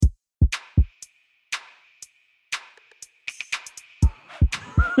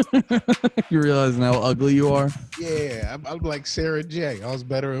You realizing how ugly you are? Yeah, I'm like Sarah J. I was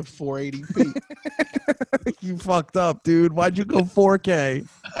better at 480p. You fucked up, dude. Why'd you go 4K?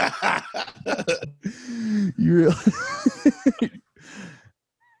 You real-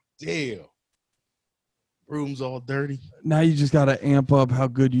 Damn. Room's all dirty. Now you just gotta amp up how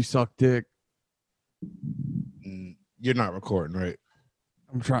good you suck dick. You're not recording, right?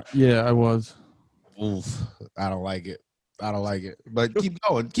 I'm trying. Yeah, I was. Oof. I don't like it. But keep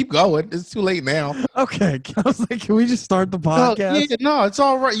going. Keep going. It's too late now. Okay. I was like, can we just start the podcast? No, it's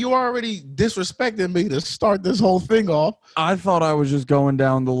all right. You already disrespected me to start this whole thing off. I thought I was just going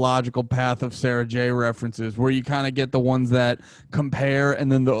down the logical path of Sarah J references where you kind of get the ones that compare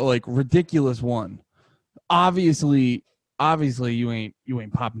and then the like ridiculous one. Obviously you ain't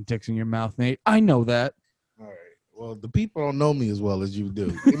popping dicks in your mouth, Nate. I know that. All right. Well, the people don't know me as well as you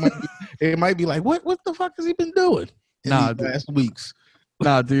do. It might be like, what the fuck has he been doing in these last weeks?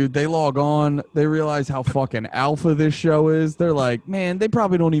 Nah, dude, they log on. They realize how fucking alpha this show is. They're like, man, they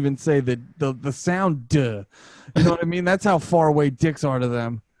probably don't even say the sound duh. You know what I mean? That's how far away dicks are to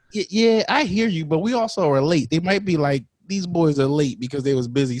them. Yeah, I hear you, but we also are late. They might be like, these boys are late because they was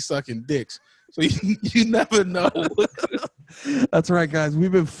busy sucking dicks. So you never know. That's right, guys.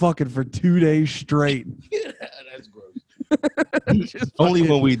 We've been fucking for 2 days straight. Yeah, that's gross. Only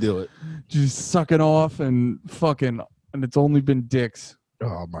when we do it. Just sucking off and fucking, and it's only been dicks.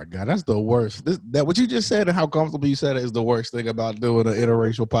 Oh my god, that's the worst. That what you just said and how comfortable you said it is the worst thing about doing an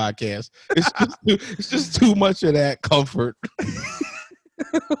interracial podcast. It's just too much of that comfort.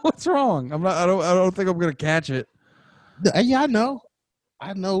 What's wrong? I don't think I'm gonna catch it. Yeah, I know.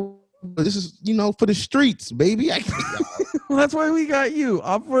 But this is for the streets, baby. Well, that's why we got you.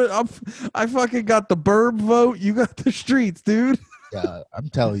 I fucking got the burb vote. You got the streets, dude. Yeah, I'm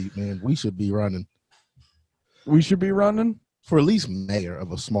telling you, man. We should be running. We should be running for at least mayor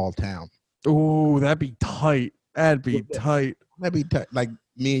of a small town. Oh, that'd be tight. That'd be tight. Like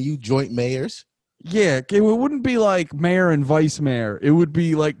me and you, joint mayors. Yeah, it wouldn't be like mayor and vice mayor. It would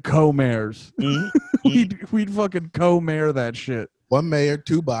be like co-mayors. Mm-hmm. we'd fucking co-mayor that shit. One mayor,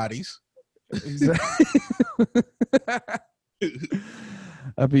 two bodies. Exactly.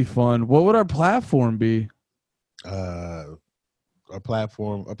 That'd be fun. What would our platform be? Our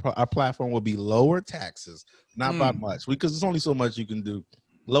platform will be lower taxes, not by much, because there's only so much you can do.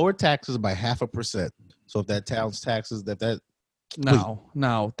 Lower taxes by 0.5%. So if that town's taxes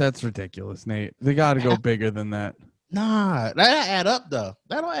no, that's ridiculous, Nate. They got to go bigger than that. Nah, that'll add up though.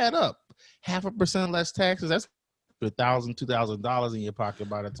 That'll add up. 0.5% less taxes. That's $1,000, $2,000 in your pocket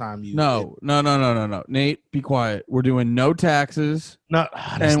by the time you. No. Nate, be quiet. We're doing no taxes. No,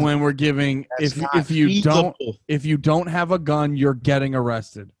 and when we're giving, if you don't have a gun, you're getting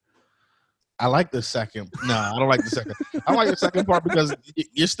arrested. I like the second. No, I don't like the second. I like the second part because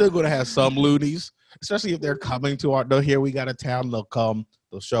you're still going to have some loonies, especially if they're coming to they'll hear we got a town, they'll come,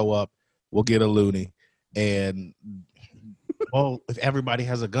 they'll show up, we'll get a loony. And, well, if everybody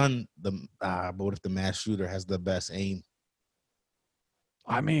has a gun, but what if the mass shooter has the best aim?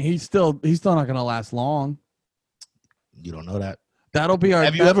 I mean, he's still not going to last long. You don't know that. That'll be our.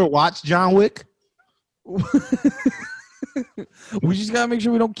 Have you ever watched John Wick? We just gotta make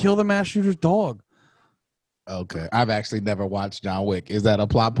sure we don't kill the mass shooter's dog. Okay, I've actually never watched John Wick. Is that a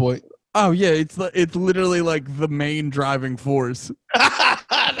plot point? Oh yeah, it's literally like the main driving force.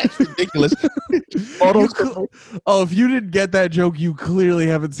 That's ridiculous. If you didn't get that joke, you clearly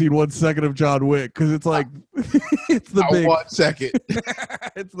haven't seen 1 second of John Wick because it's like it's the big 1 second.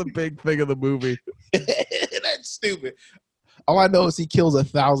 It's the big thing of the movie. That's stupid. All I know is he kills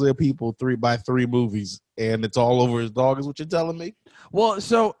 1,000 people 3 by 3 movies, and it's all over his dog. Is what you're telling me? Well,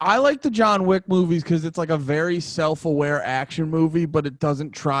 so I like the John Wick movies because it's like a very self-aware action movie, but it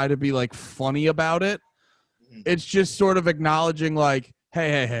doesn't try to be like funny about it. It's just sort of acknowledging like,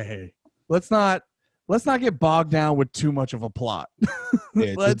 hey, let's not get bogged down with too much of a plot.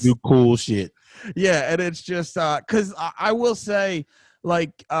 Yeah, let's do cool shit. Yeah, and it's just because I will say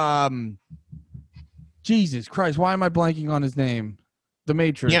like Jesus Christ, why am I blanking on his name? The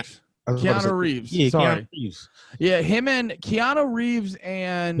Matrix. Yeah. Keanu Reeves. Yeah, sorry. Keanu Reeves. Yeah, him and Keanu Reeves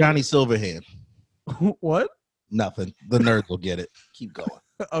and Johnny Silverhand. What? Nothing. The nerds will get it. Keep going.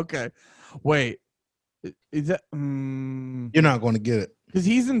 Okay. Wait. Is that You're not going to get it. Because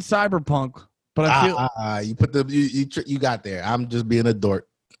he's in Cyberpunk, but I feel you put you got there. I'm just being a dork.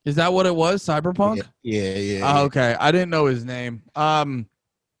 Is that what it was? Cyberpunk? Yeah. Okay. I didn't know his name.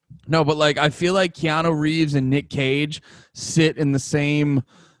 No, but like I feel like Keanu Reeves and Nick Cage sit in the same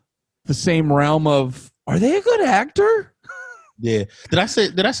realm of, are they a good actor? Yeah. Did I say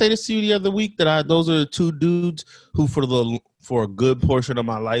this to you the other week that those are the two dudes who for a good portion of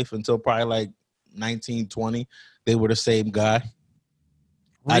my life until probably like 1920, they were the same guy.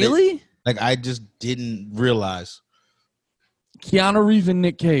 Really? I just didn't realize. Keanu Reeves and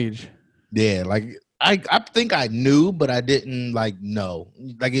Nick Cage. Yeah, like I think I knew, but I didn't like know.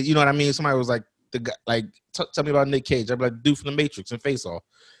 Like, you know what I mean? Somebody was like, the guy, like, tell me about Nick Cage. I'd be like, dude from The Matrix and Face Off.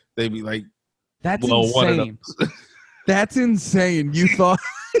 They'd be like, that's insane. That's insane. You thought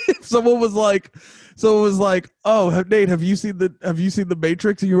someone was like, oh, Nate, have you seen the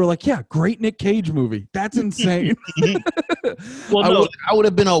Matrix? And you were like, yeah, great Nick Cage movie. That's insane. Well, no, I would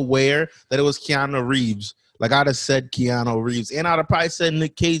have been aware that it was Keanu Reeves. Like, I'd have said Keanu Reeves, and I'd have probably said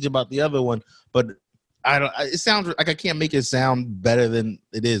Nick Cage about the other one. But it sounds like I can't make it sound better than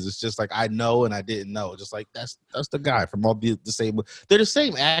it is. It's just like I know and I didn't know. Just like that's the guy from all the same. They're the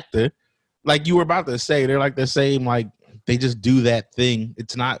same actor. Like you were about to say, they're like the same. Like they just do that thing.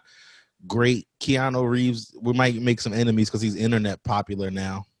 It's not great. Keanu Reeves, we might make some enemies because he's internet popular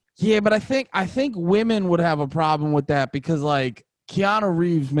now. Yeah, but I think women would have a problem with that because like Keanu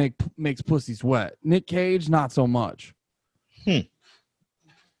Reeves makes pussies wet. Nick Cage, not so much.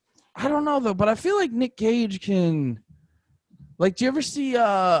 I don't know though, but I feel like Nick Cage can. Like, do you ever see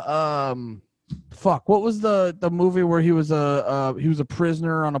what was the movie where he was a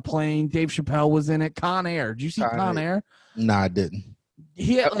prisoner on a plane? Dave Chappelle was in it. Con Air. Did you see Con Air? No, I didn't.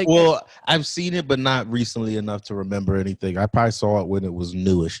 He had, like, well, I've seen it, but not recently enough to remember anything. I probably saw it when it was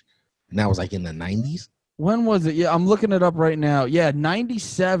newish, and that was like in the 90s. When was it? Yeah, I'm looking it up right now. Yeah,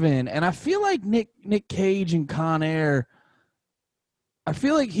 97. And I feel like Nick Cage and Con Air. I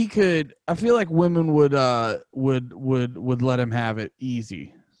feel like women would let him have it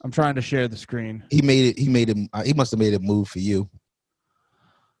easy. I'm trying to share the screen. He must have made it move for you.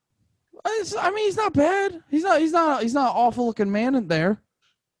 I mean, he's not bad. He's not an awful looking man in there.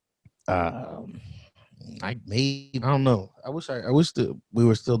 I don't know. I wish we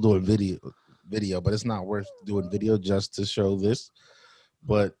were still doing video, but it's not worth doing video just to show this.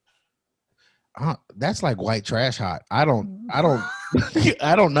 But that's like white trash hot. I don't I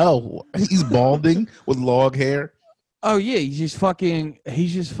don't know. He's balding with long hair. Oh yeah, he's just fucking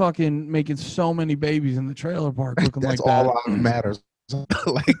making so many babies in the trailer park looking like that. That's all that matters.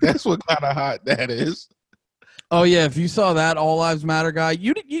 Like that's what kind of hot that is. Oh yeah, if you saw that All Lives Matter guy,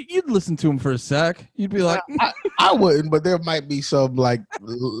 you'd listen to him for a sec. You'd be like, I wouldn't, but there might be some like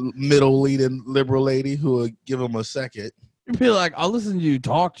middle leading liberal lady who would give him a second. You'd be like, I'll listen to you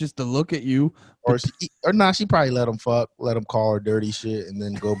talk just to look at you. Or she probably let him call her dirty shit, and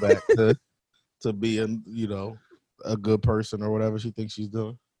then go back to being, a good person or whatever she thinks she's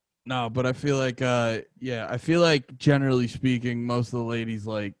doing. No, but I feel like, I feel like generally speaking, most of the ladies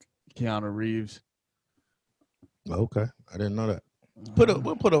like Keanu Reeves. Okay, I didn't know that.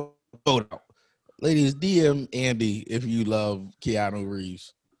 We'll put a vote out. Ladies, DM Andy if you love Keanu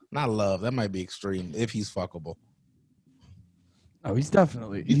Reeves. Not love, that might be extreme. If he's fuckable. Oh, he's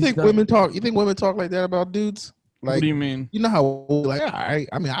definitely. You think women talk like that about dudes? Like, what do you mean? You know how like, all right,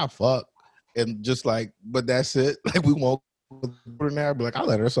 I mean, I'll fuck and just like, but that's it. Like we won't put her now. Be like, I'll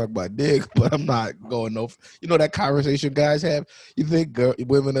let her suck my dick, but I'm not going no. You know that conversation guys have. You think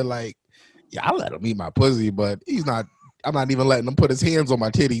women are like, yeah, I'll let him eat my pussy, but I'm not even letting him put his hands on my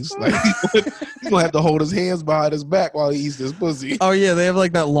titties. Like he's gonna have to hold his hands behind his back while he eats his pussy. Oh yeah, they have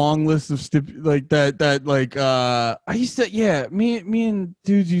like that long list of I used to me and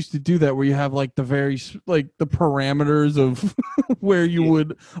dudes used to do that where you have like the very like the parameters of where you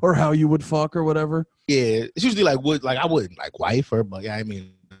would or how you would fuck or whatever. Yeah, it's usually like I wouldn't like wife her, but I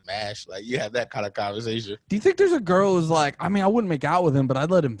mean mash. Like you have that kind of conversation. Do you think there's a girl who's like, I mean, I wouldn't make out with him, but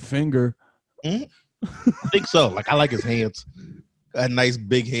I'd let him finger? Mm-hmm. I think so. Like I like his hands, nice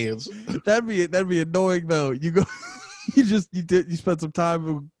big hands. That'd be annoying though. You go, you spend some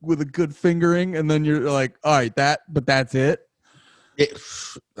time with a good fingering, and then you're like, all right, but that's it.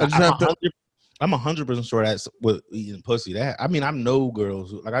 I'm 100% sure that's with eating pussy. That I mean, I know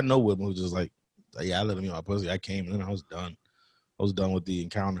girls I know women who just like, yeah, I let him eat my pussy. I came and then I was done. I was done with the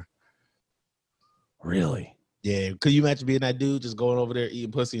encounter. Really? Yeah, could you imagine being that dude just going over there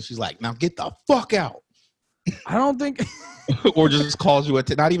eating pussy and she's like, now get the fuck out. I don't think. Or just calls you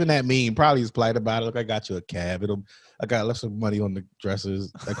not even that mean. Probably is polite about it. Look, I got you a cab. I got left some money on the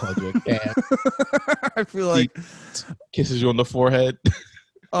dressers. I called you a cab. I feel like he kisses you on the forehead.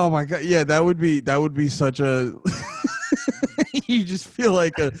 Oh my god, yeah, that would be such a. You just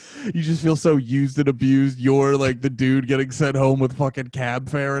feel so used and abused. You're like the dude getting sent home with fucking cab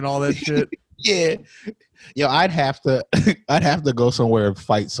fare and all that shit. Yeah. Yo, I'd have to go somewhere and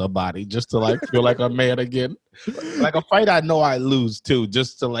fight somebody just to like feel like a man again. Like a fight I know I lose too,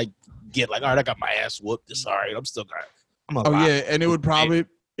 just to like get like, all right, I got my ass whooped. It's all right. I'm still got I'm alive. Oh yeah, and it'd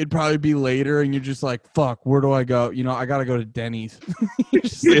probably be later, and you're just like, fuck, where do I go? You know, I gotta go to Denny's.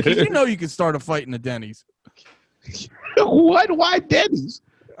 Just like, 'cause you know you can start a fight in the Denny's. What? Why Denny's?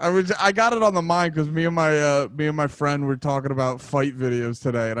 I got it on the mind because me and my friend were talking about fight videos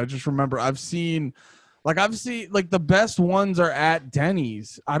today, and I just remember I've seen like the best ones are at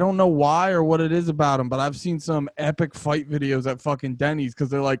Denny's. I don't know why or what it is about them, but I've seen some epic fight videos at fucking Denny's because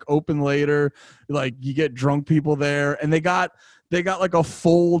they're like open later, like you get drunk people there, and they got like a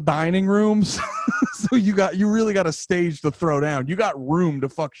full dining room, so you really got a stage to throw down. You got room to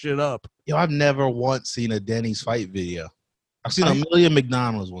fuck shit up. Yo, I've never once seen a Denny's fight video. I've seen a million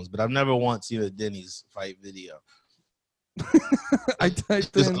McDonald's ones, but I've never once seen a Denny's fight video. I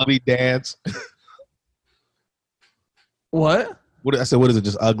typed Just in ugly dads. what? What I said? What is it?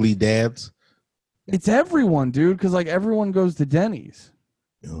 Just ugly dads? It's everyone, dude, because like everyone goes to Denny's.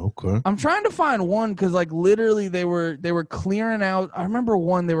 Okay. I'm trying to find one because like literally they were clearing out. I remember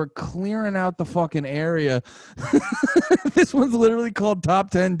one, they were clearing out the fucking area. This one's literally called Top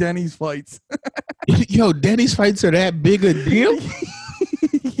 10 Denny's Fights. Yo, Denny's fights are that big a deal?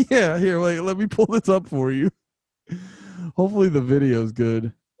 Yeah, here, wait, let me pull this up for you. Hopefully the video's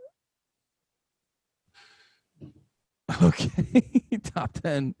good. Okay. Top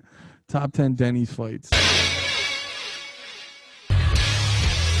 10 Denny's fights.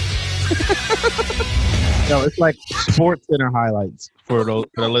 No, it's like Sports Center highlights for the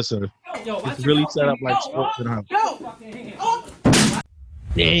listener. It's really set up like Sports Center highlights.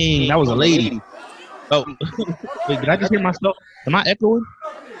 Dang, that was a lady. Oh, wait, did I just hear myself? Am I echoing?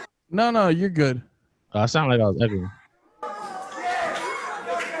 No, you're good. I sound like I was echoing.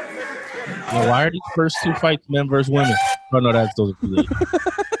 Now, why are these first two fights men versus women? Oh no, that's those are two ladies.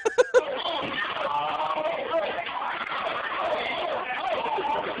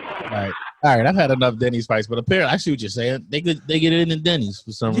 All right. I've had enough Denny's fights, but apparently I see what you're saying. They get it in Denny's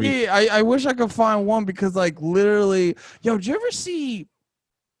for some reason. Yeah, I wish I could find one because like literally, yo, did you ever see?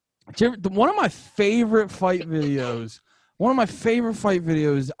 One of my favorite fight videos.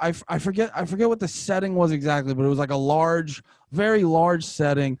 I forget what the setting was exactly, but it was like a very large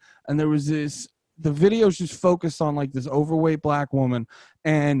setting, and there was the video's just focused on like this overweight black woman,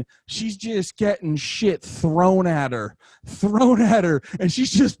 and she's just getting shit thrown at her, and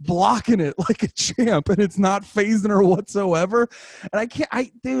she's just blocking it like a champ, and it's not phasing her whatsoever. And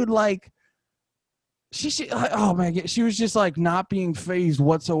oh man, she was just like not being phased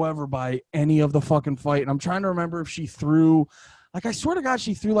whatsoever by any of the fucking fight. And I'm trying to remember if she threw, like, I swear to God,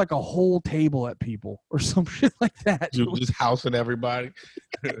 she threw like a whole table at people or some shit like that. She was just housing everybody.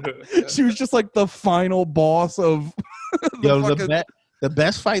 She was just like the final boss of the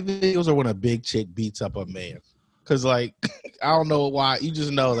best fight videos are when a big chick beats up a man. Cause like, I don't know why. You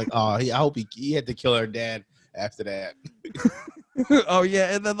just know like, oh, I hope he had to kill her dad after that. Oh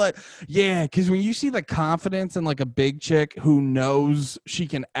yeah, and then like, yeah, because when you see the confidence in like a big chick who knows she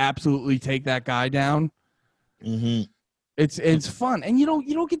can absolutely take that guy down, it's fun, and you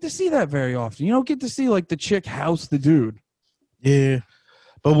don't get to see that very often. You don't get to see like the chick house the dude. Yeah,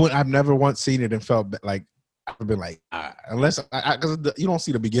 but I've never once seen it and felt like I've been like, unless because you don't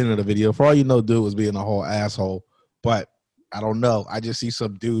see the beginning of the video. For all you know, dude was being a whole asshole, but I don't know. I just see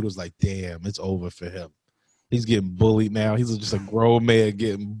some dude who's like, damn, it's over for him. He's getting bullied now. He's just a grown man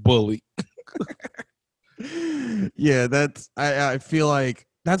getting bullied. Yeah, I feel like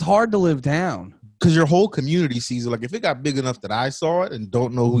that's hard to live down. Because your whole community sees it. Like, if it got big enough that I saw it and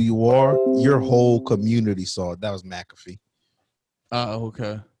don't know who you are, your whole community saw it. That was McAfee.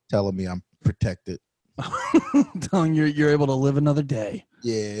 Okay. Telling me I'm protected. Telling you're able to live another day.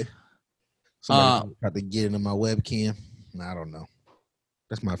 Yeah. Somebody tried to get into my webcam. I don't know.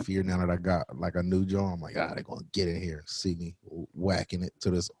 That's my fear now that I got like a new job. I'm like, they're going to get in here and see me whacking it to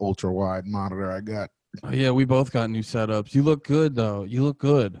this ultra wide monitor I got. Oh, yeah, we both got new setups. You look good, though. You look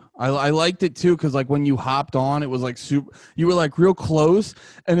good. I liked it, too, because, like, when you hopped on, it was, like, super. You were, like, real close,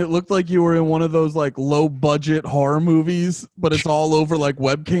 and it looked like you were in one of those, like, low-budget horror movies, but it's all over, like,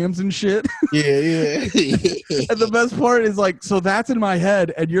 webcams and shit. Yeah. And the best part is, like, so that's in my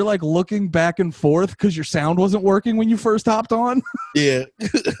head, and you're, like, looking back and forth because your sound wasn't working when you first hopped on. Yeah.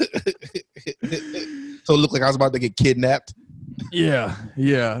 So it looked like I was about to get kidnapped. Yeah,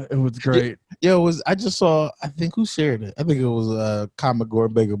 it was great. I just saw, I think who shared it? I think it was Comic Gore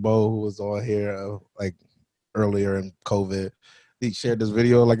Bigger Bo who was on here like earlier in COVID. he shared this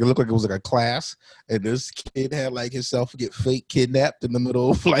video, like it looked like it was like a class, and this kid had like himself get fake kidnapped in the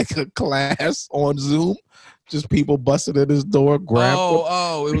middle of like a class on Zoom. Just people busting at his door, grabbed him.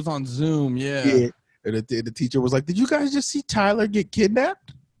 Oh, it was on Zoom, yeah. Yeah. And the teacher was like, "Did you guys just see Tyler get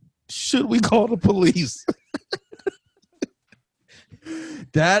kidnapped? Should we call the police?"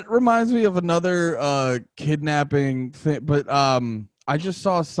 That reminds me of another kidnapping thing, but I just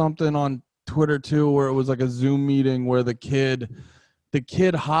saw something on Twitter too where it was like a Zoom meeting where the kid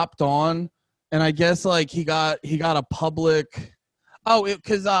hopped on, and I guess like he got a public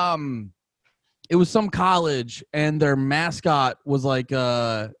it was some college and their mascot was like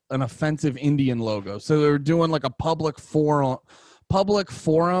an offensive Indian logo. So they were doing like a public forum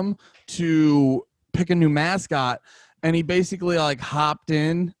to pick a new mascot, and he basically like hopped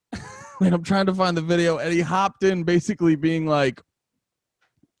in. Like, I'm trying to find the video, and he hopped in basically being like,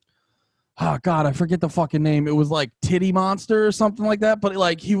 oh God, I forget the fucking name. It was like Titty Monster or something like that. But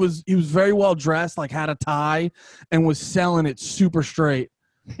like he was very well dressed, like had a tie, and was selling it super straight.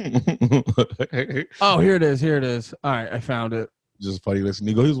 Oh, here it is. All right, I found it. Just funny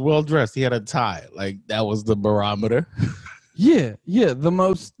listening. He was well dressed. He had a tie. Like that was the barometer. Yeah.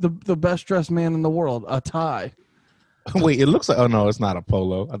 The best dressed man in the world, a tie. Wait, it looks like. Oh no, it's not a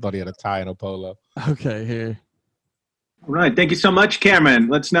polo. I thought he had a tie and a polo. Okay, here. All right, thank you so much, Cameron.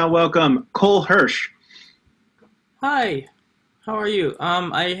 Let's now welcome Cole Hirsch. Hi, how are you?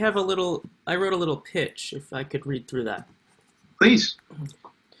 I wrote a little pitch, if I could read through that. Please.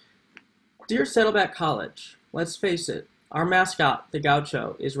 Dear Saddleback College, let's face it, our mascot, the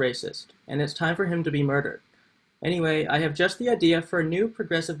Gaucho, is racist, and it's time for him to be murdered. Anyway, I have just the idea for a new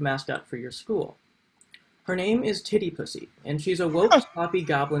progressive mascot for your school. Her name is Titty Pussy, and she's a woke, sloppy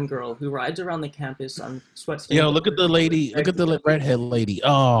goblin girl who rides around the campus on sweat-stained. Yo, look at the lady. Look at the redhead lady.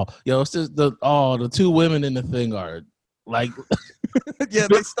 Oh, yo, it's just the two women in the thing are like, yeah,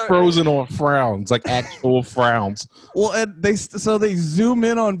 they start frozen on frowns, like actual frowns. Well, and they zoom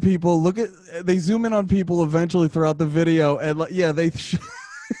in on people. They zoom in on people eventually throughout the video, and like, yeah,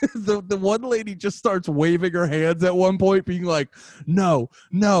 the one lady just starts waving her hands at one point, being like, no,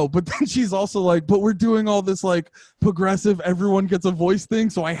 but then she's also like, but we're doing all this like progressive, everyone gets a voice thing,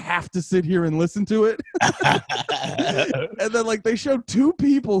 so I have to sit here and listen to it. And then like they show two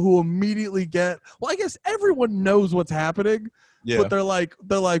people who immediately I guess everyone knows what's happening, but they're like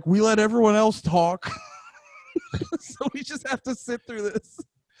we let everyone else talk. So we just have to sit through this.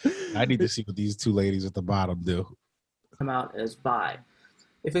 I need to see what these two ladies at the bottom do. Come out as bi.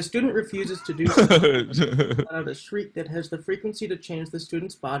 If a student refuses to do so, let out a shriek that has the frequency to change the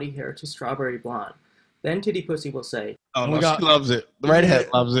student's body hair to strawberry blonde. Then Titty Pussy will say, "Oh no, she loves it. The redhead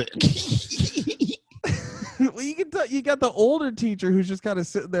loves it." Well, you got the older teacher who's just kind of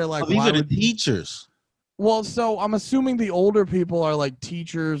sitting there like, these are the teachers. Well, so I'm assuming the older people are like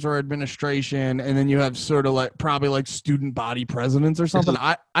teachers or administration, and then you have sort of like probably like student body presidents or something.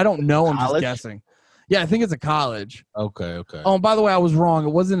 I don't know. I'm just guessing. Yeah, I think it's a college. Okay. Oh, and by the way, I was wrong.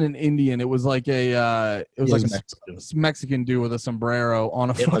 It wasn't an Indian. It was like a Mexican dude with a sombrero on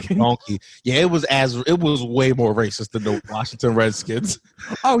a fucking donkey. Yeah, it was way more racist than the Washington Redskins.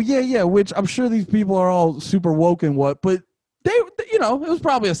 Oh yeah. Which I'm sure these people are all super woke and what, but it was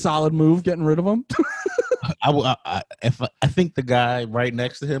probably a solid move getting rid of them. I think the guy right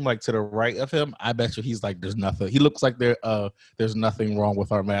next to him, like to the right of him, I bet you he's like, there's nothing. He looks like there's nothing wrong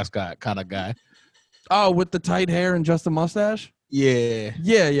with our mascot kind of guy. Oh, with the tight hair and just a mustache? Yeah.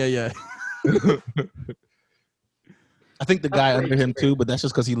 Yeah. I think the guy under him too, but that's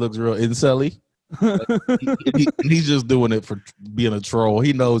just because he looks real incel-y. He's just doing it for being a troll.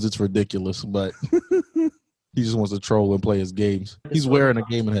 He knows it's ridiculous, but he just wants to troll and play his games. He's wearing a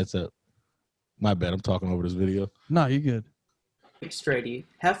gaming headset. My bad, I'm talking over this video. No, you're good. Straighty,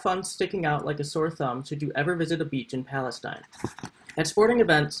 have fun sticking out like a sore thumb should you ever visit a beach in Palestine. At sporting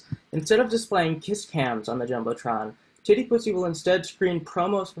events, instead of displaying kiss cams on the Jumbotron, Titty Pussy will instead screen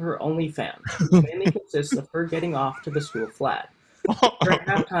promos for her OnlyFans, which mainly consists of her getting off to the school flag. During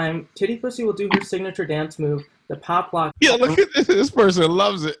halftime, Titty Pussy will do her signature dance move, the pop lock. Yeah, look at this. This person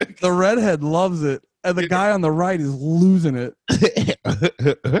loves it. The redhead loves it, and the guy on the right is losing it.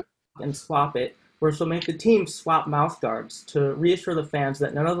 And swap it, where she'll make the team swap mouth guards to reassure the fans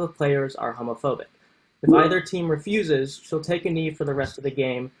that none of the players are homophobic. If either team refuses, she'll take a knee for the rest of the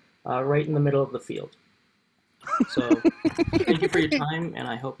game, right in the middle of the field. So, thank you for your time, and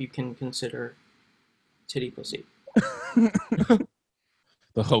I hope you can consider Titty Pussy. The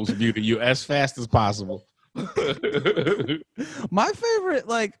host muted you as fast as possible. My favorite,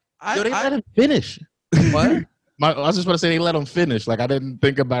 like, they let him finish. What? I was just about to say they let him finish. Like, I didn't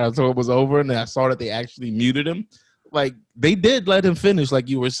think about it until it was over, and then I saw that they actually muted him. like they did let him finish, like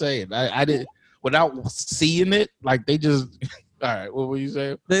you were saying. I did without seeing it. Like they just. All right, what were you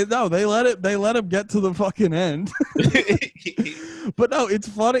saying? They let him get to the fucking end. But no, it's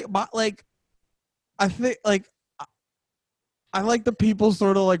funny. Like, I think like I like the people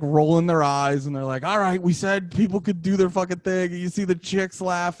sort of like rolling their eyes and they're like, all right, we said people could do their fucking thing. And you see the chicks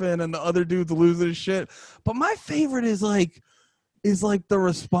laughing and the other dudes losing his shit. But my favorite is like the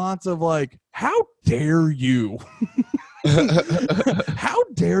response of like, how dare you? How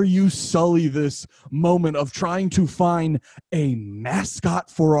dare you sully this moment of trying to find a mascot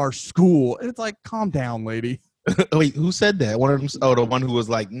for our school? And it's like, calm down, lady. Wait, who said that? One of them? Oh, the one who was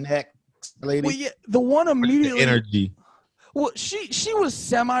like, next lady. Well, yeah, the one immediately. The energy. Well, she was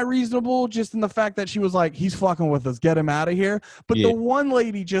semi-reasonable just in the fact that she was like, he's fucking with us, get him out of here. But the one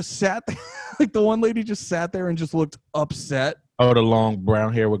lady just sat there, like the one lady just sat there and just looked upset. Oh, the long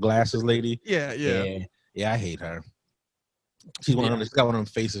brown hair with glasses lady? Yeah. Yeah, I hate her. She's one of them, she's got one of them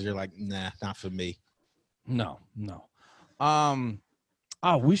faces you're like, nah, not for me. No.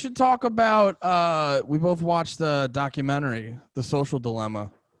 Oh, we should talk about we both watched the documentary, The Social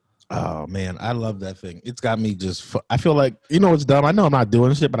Dilemma. Oh man, I love that thing. It's got me I feel like, it's dumb. I know I'm not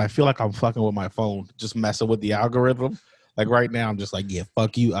doing shit, but I feel like I'm fucking with my phone, just messing with the algorithm. Like right now, I'm just like, yeah,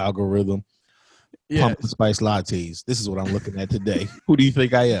 fuck you, algorithm. Yeah. Pumpkin spice lattes. This is what I'm looking at today. Who do you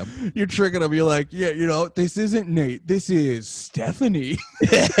think I am? You're tricking them. You're like, yeah, this isn't Nate. This is Stephanie.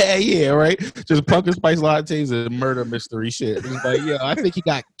 Yeah, right. Just pumpkin spice lattes and murder mystery shit. It's like, yeah, I think he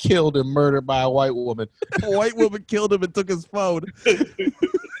got killed and murdered by a white woman. A white woman killed him and took his phone.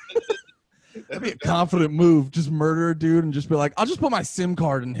 That'd be a confident move. Just murder a dude and just be like, I'll just put my SIM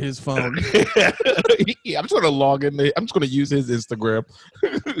card in his phone. Yeah, I'm just gonna log in there. I'm just gonna use his Instagram.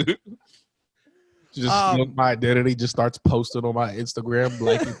 Just my identity just starts posting on my Instagram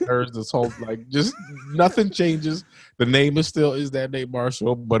like it turns this whole like just nothing changes. The name is that Nate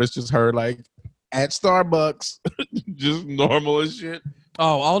Marshall, but it's just her like at Starbucks, just normal as shit.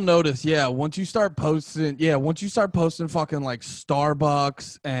 Oh, I'll notice. Yeah, once you start posting fucking like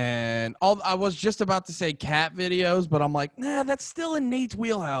Starbucks and all. I was just about to say cat videos, but I'm like, nah, that's still in Nate's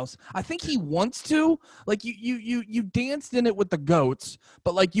wheelhouse. I think he wants to. Like you danced in it with the goats,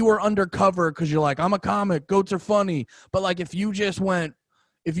 but like you were undercover because you're like, I'm a comic. Goats are funny. But like if you just went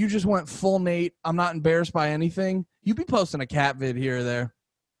full Nate, I'm not embarrassed by anything. You'd be posting a cat vid here or there.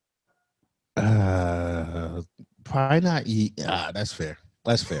 Probably not eat. That's fair.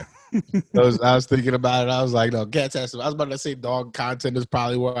 That's fair. I was thinking about it. I was like, no, cats have some. I was about to say dog content is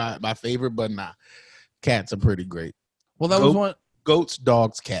probably my favorite, but nah, cats are pretty great. Well, that was one. Goats,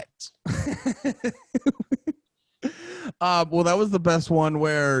 dogs, cats. Well, that was the best one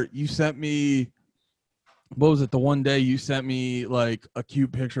where you sent me. What was it? The one day you sent me like a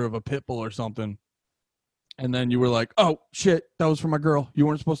cute picture of a pit bull or something. And then you were like, oh, shit, that was for my girl. You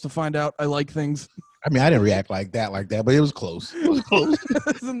weren't supposed to find out I like things. I mean, I didn't react like that, but it was close. It was close.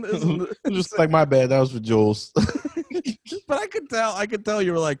 It was just like, my bad. That was for Jules. But I could tell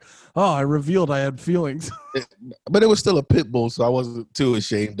you were like, oh, I revealed I had feelings. But it was still a pit bull, so I wasn't too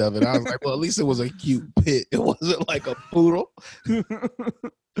ashamed of it. I was like, well, at least it was a cute pit. It wasn't like a poodle.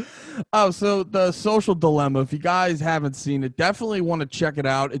 Oh, so The Social Dilemma, if you guys haven't seen it, definitely want to check it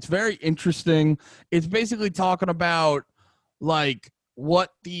out. It's very interesting. It's basically talking about like what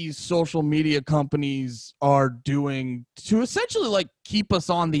these social media companies are doing to essentially like keep us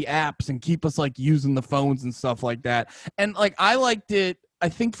on the apps and keep us like using the phones and stuff like that. And like I liked it, I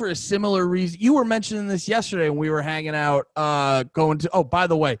think for a similar reason. You were mentioning this yesterday when we were hanging out by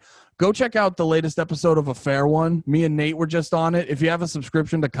the way, go check out the latest episode of A Fair One. Me and Nate were just on it. If you have a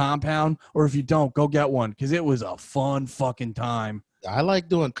subscription to Compound, or if you don't, go get one because it was a fun fucking time. I like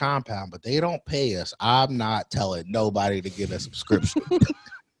doing Compound, but they don't pay us. I'm not telling nobody to get a subscription.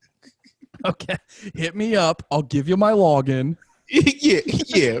 Okay, hit me up. I'll give you my login.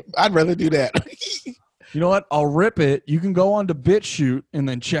 Yeah, I'd rather do that. You know what? I'll rip it. You can go on to BitChute and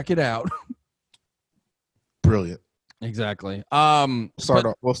then check it out. Brilliant. Exactly. We'll start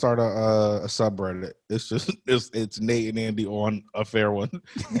a subreddit. It's Nate and Andy on A Fair One.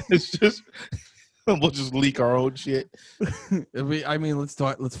 It's just we'll just leak our own shit. I mean,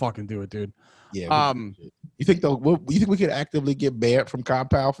 let's fucking do it, dude. Yeah. You think we could actively get banned from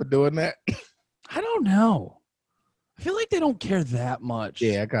Compound for doing that? I don't know. I feel like they don't care that much.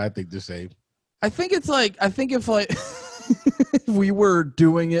 Yeah, I kind of think the same. I think if if we were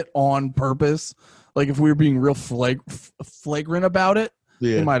doing it on purpose, like if we were being real flagrant about it,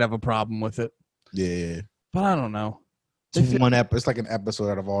 they might have a problem with it. Yeah. But I don't know. It's like an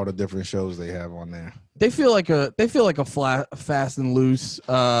episode out of all the different shows they have on there. They feel like a fast and loose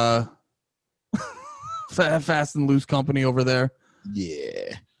Fast and Loose company over there.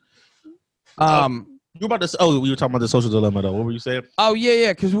 Yeah. You were about to. We were talking about the Social Dilemma though. What were you saying? Oh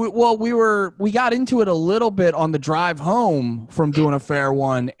yeah, because we got into it a little bit on the drive home from doing a fair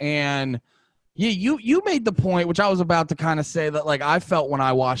one, and yeah, you made the point, which I was about to kind of say that like I felt when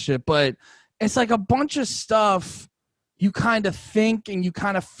I watched it, but it's like a bunch of stuff you kind of think and you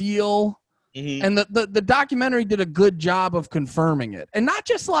kind of feel, and the documentary did a good job of confirming it, and not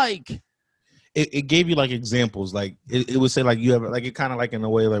just like. It gave you like examples, like it would say like you have like it kind of like in a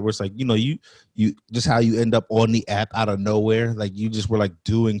way like where it's like you just how you end up on the app out of nowhere, like you just were like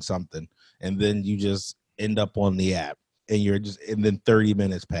doing something and then you just end up on the app and then 30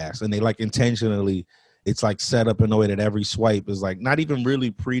 minutes pass and they like intentionally it's like set up in a way that every swipe is like not even really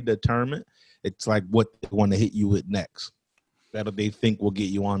predetermined. It's like what they want to hit you with next that they think will get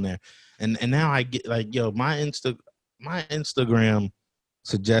you on there, and now I get like my Instagram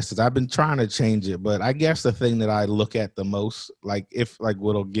suggestions. I've been trying to change it, but I guess the thing that I look at the most, like if like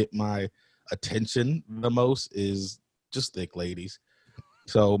what'll get my attention the most is just thick ladies.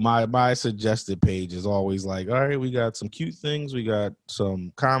 So my suggested page is always like, all right, we got some cute things, we got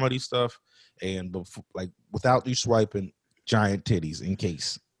some comedy stuff, and like without you swiping, giant titties in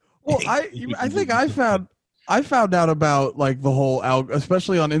case. Well, I think I found out about like the whole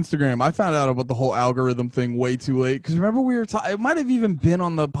especially on Instagram. I found out about the whole algorithm thing way too late. Because remember we were it might have even been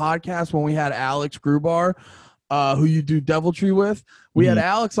on the podcast when we had Alex Grubar, who you do Deviltry with. We had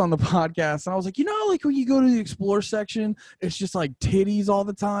Alex on the podcast, and I was like, like when you go to the explore section, it's just like titties all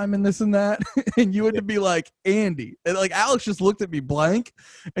the time and this and that. And you had to be like, Andy, and like Alex just looked at me blank,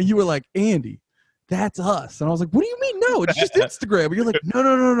 and you were like, Andy, that's us. And I was like, what do you mean? No, it's just Instagram. And you're like,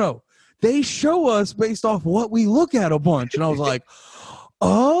 no. They show us based off what we look at a bunch. And I was like,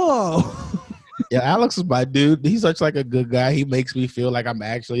 oh. Yeah, Alex is my dude. He's such like a good guy. He makes me feel like I'm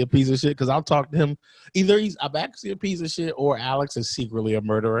actually a piece of shit because I'll talk to him. Either I'm actually a piece of shit or Alex is secretly a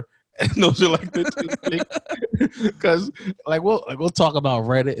murderer. And those are like the two things. Because like we'll talk about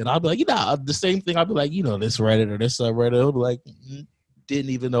Reddit and I'll be like, the same thing. I'll be like, this Reddit or this subreddit. He'll be like, didn't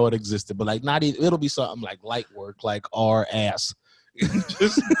even know it existed. But like not even, it'll be something like light work, like our ass.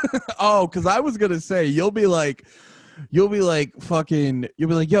 Because I was gonna say you'll be like, yo, did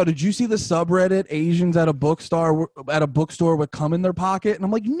you see the subreddit Asians at a bookstore with cum in their pocket? And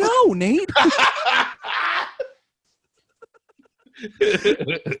I'm like, no, Nate.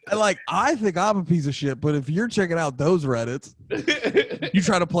 I think I'm a piece of shit, but if you're checking out those Reddits, you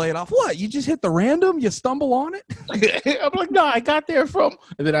try to play it off. What? You just hit the random? You stumble on it? I'm like, no, I got there from,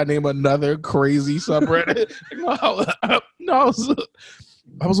 and then I name another crazy subreddit. No,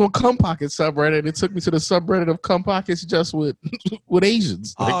 I was on Cum Pocket subreddit. It took me to the subreddit of Cum Pockets just with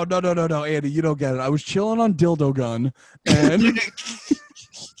Asians. Oh, no, Andy, you don't get it. I was chilling on Dildo Gun, and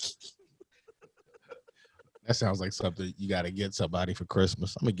that sounds like something you got to get somebody for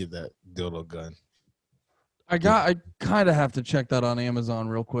Christmas. I'm gonna get that Dildo Gun. I kind of have to check that on Amazon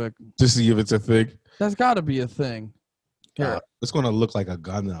real quick to see if it's a thing. That's got to be a thing. Yeah, it's gonna look like a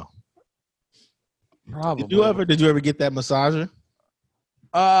gun though. Probably. Did you ever get that massager?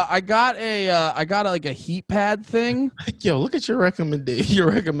 I got like a heat pad thing. Yo, look at your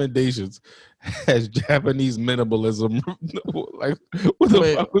recommendations as Japanese minimalism. Like, what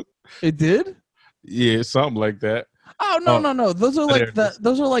the fuck? It did? Yeah, something like that. Oh no. Those are like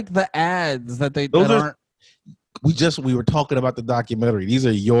the ads that they aren't. We were talking about the documentary. These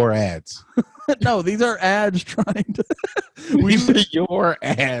are your ads. No, these are ads trying to. These are your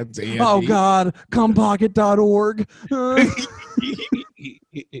ads, Andy. Oh God, cumpocket.org.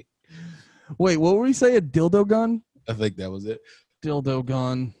 Wait, what were we saying? A dildo gun? I think that was it. Dildo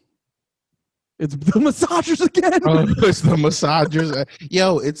gun. It's the massagers again. Oh, it's the massagers.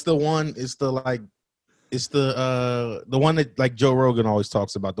 Yo, it's the one. It's the one that like Joe Rogan always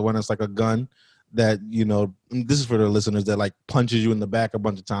talks about. The one that's like a gun that, this is for the listeners that like punches you in the back a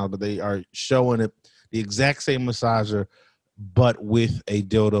bunch of times, but they are showing it the exact same massager, but with a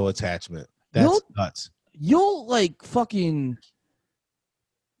dildo attachment. That's nuts. You'll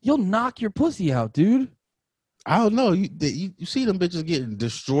knock your pussy out, dude. I don't know. You see them bitches getting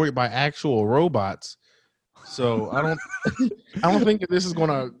destroyed by actual robots. So I don't think that this is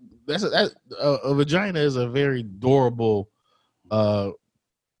gonna. A vagina is a very durable part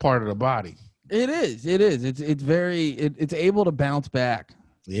of the body. It is. It's able to bounce back.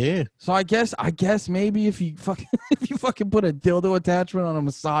 Yeah. So I guess maybe if you fucking put a dildo attachment on a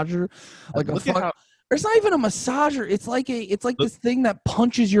massager, like it's not even a massager. It's like this thing that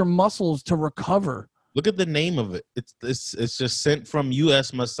punches your muscles to recover. Look at the name of it. It's just sent from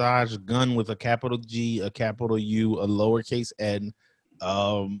U.S. Massage Gun with a capital G, a capital U, a lowercase N,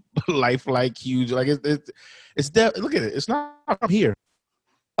 lifelike huge. Like look at it. It's not from here.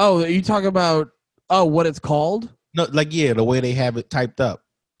 Oh, you talk about what it's called? No, like yeah, the way they have it typed up.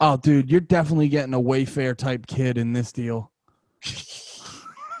 Oh, dude, you're definitely getting a Wayfair type kid in this deal.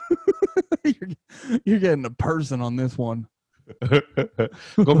 you're getting a person on this one.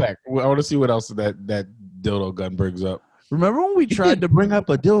 Go back. I want to see what else that dildo gun brings up. Remember when we tried to bring up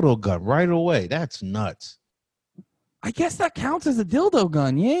a dildo gun right away? That's nuts. I guess that counts as a dildo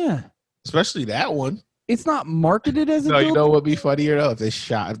gun, yeah. Especially that one. It's not marketed as a dildo. No, you know what would be funnier though?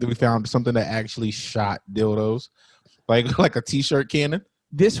 If we found something that actually shot dildos, like a t-shirt cannon.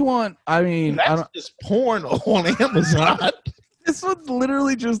 This one, I mean, that's just porn on Amazon. This one's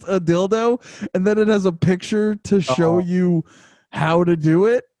literally just a dildo, and then it has a picture to show you how to do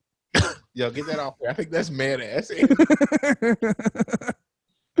it. Yo, get that off there. I think that's mad ass.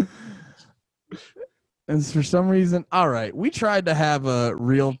 And for some reason, all right, we tried to have a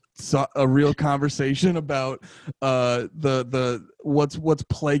real conversation about the what's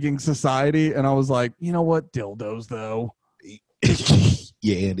plaguing society, and I was like, you know what, dildos though.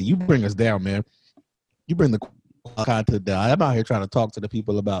 Yeah, Andy, you bring us down, man. You bring the content down. I'm out here trying to talk to the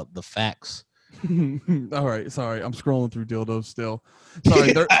people about the facts. All right, sorry, I'm scrolling through dildos still.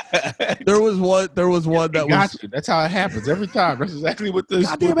 Sorry, there was one that was. You. That's how it happens every time. That's exactly what this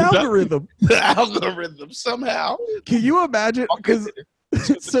goddamn algorithm. The algorithm somehow. Can you imagine? Because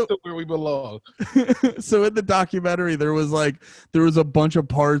so where we belong. So in the documentary, there was a bunch of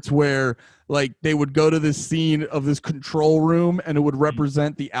parts where like they would go to this scene of this control room and it would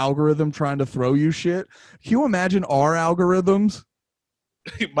represent the algorithm trying to throw you shit. Can you imagine our algorithms?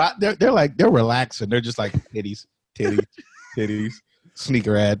 They're relaxing. They're just like titties,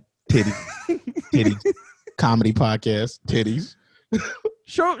 sneaker ad, titties, comedy podcast, titties.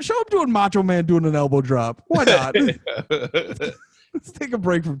 Show up doing Macho Man doing an elbow drop. Why not? Let's take a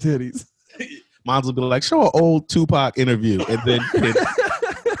break from titties. Mons will be like, show an old Tupac interview, and then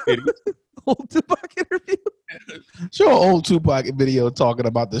titties. Old Tupac interview. Show an old Tupac video talking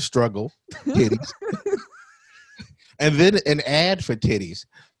about the struggle, titties. And then an ad for titties.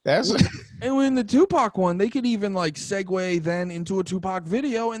 And in the Tupac one, they could even like segue then into a Tupac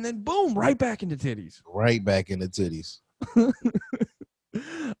video, and then boom, right back into titties. Right back into titties.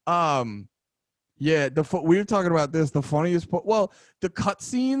 Yeah. We were talking about this. The funniest part. Well, the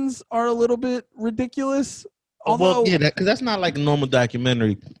cutscenes are a little bit ridiculous. Although, well, yeah, because that's not like a normal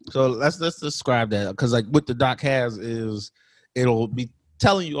documentary. So let's describe that. Because like what the doc has is it'll be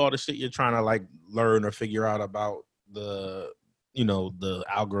telling you all the shit you're trying to like learn or figure out about the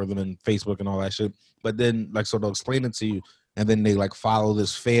algorithm and Facebook and all that shit, but then like so they'll explain it to you, and then they like follow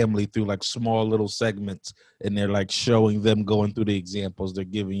this family through like small little segments, and they're like showing them going through the examples they're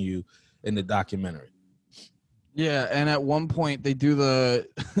giving you in the documentary. Yeah, and at one point they do the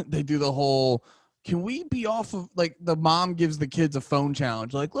whole, can we be off of, like, the mom gives the kids a phone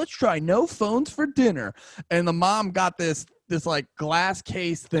challenge, like, let's try no phones for dinner, and the mom got this like glass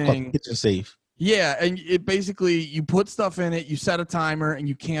case thing, kitchen safe. Yeah, and it basically, you put stuff in it, you set a timer, and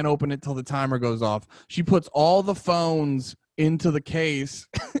you can't open it till the timer goes off. She puts all the phones into the case,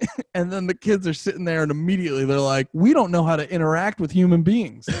 and then the kids are sitting there, and immediately they're like, we don't know how to interact with human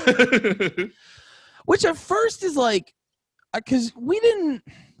beings. Which at first is like, because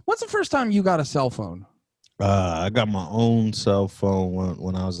what's the first time you got a cell phone? I got my own cell phone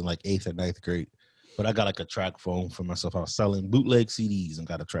when I was in like 8th or 9th grade. But I got like a track phone for myself. I was selling bootleg CDs and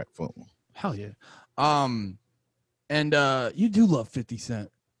got a track phone. Hell yeah. And you do love 50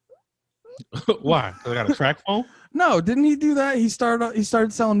 Cent. Why? I got a track phone? No, didn't he do that? He started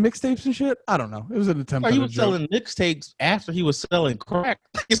selling mixtapes and shit? I don't know. It was an attempt. He was selling mixtapes after he was selling crack.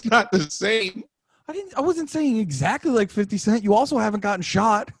 It's not the same. I wasn't saying exactly like 50 Cent. You also haven't gotten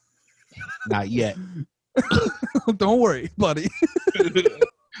shot. Not yet. Don't worry, buddy.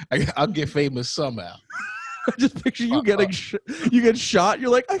 I'll get famous somehow. I just picture you getting you get shot. You're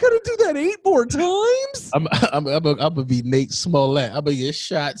like, I gotta do that 8 more times. I'm gonna be Nate Smollett. I'm gonna get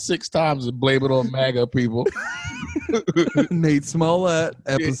shot 6 times and blame it on MAGA people. Nate Smollett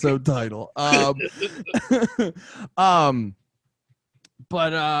episode title.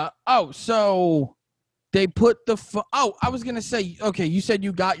 So they put the I was gonna say, okay, you said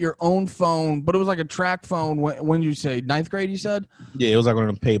you got your own phone, but it was like a track phone. When you say 9th grade, you said? Yeah, it was like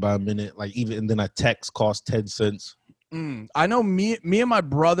going to pay by a minute, like even, and then a text cost 10 cents. I know me and my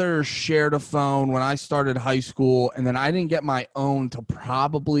brother shared a phone when I started high school, and then I didn't get my own till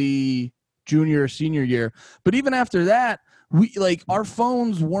probably junior or senior year. But even after that, our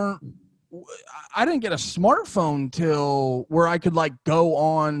phones weren't. I didn't get a smartphone till where I could like go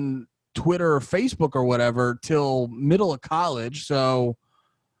on Twitter or Facebook or whatever till middle of college. So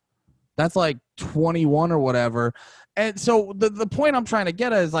that's like 21 or whatever. And so the point I'm trying to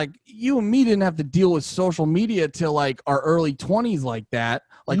get at is like you and me didn't have to deal with social media till like our early 20s like that.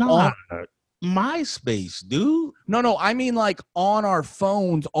 Like Nah, MySpace, dude. No, I mean like on our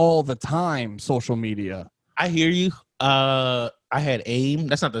phones all the time, social media. I hear you. I had AIM.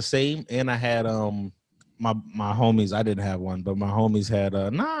 That's not the same. And I had my homies. I didn't have one, but my homies had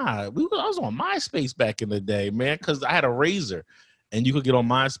I was on MySpace back in the day, man, because I had a Razor, and you could get on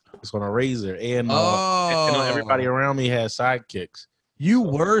MySpace on a Razor, and everybody around me had sidekicks. You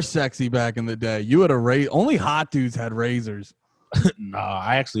were sexy back in the day. You had a only hot dudes had razors. No,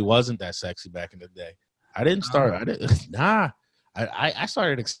 I actually wasn't that sexy back in the day. I didn't start. I didn't. Nah. I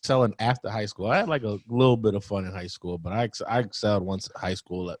started excelling after high school. I had like a little bit of fun in high school, but I excelled once high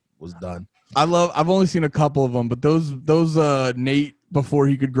school was done. I've only seen a couple of them, but those Nate before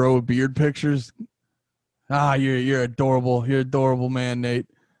he could grow a beard pictures. You're adorable. You're adorable, man, Nate.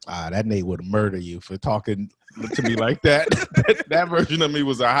 That Nate would murder you for talking to me like that. That version of me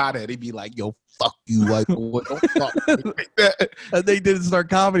was a hothead. He'd be like, "Yo, fuck you!" Like, what? Don't fuck me like that. That Nate didn't start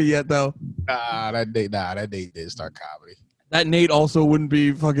comedy yet, though. That Nate didn't start comedy. That Nate also wouldn't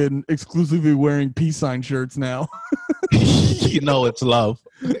be fucking exclusively wearing peace sign shirts now. You know it's love.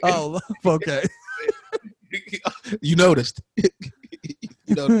 Oh, okay. You noticed.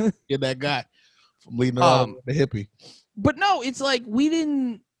 You're that guy from leading on the hippie. But no, it's like we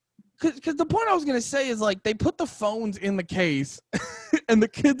didn't. Because the point I was going to say is like they put the phones in the case and the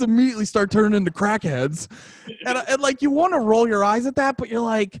kids immediately start turning into crackheads. And like you want to roll your eyes at that, but you're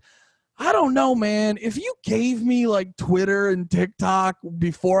like, I don't know, man. If you gave me like Twitter and TikTok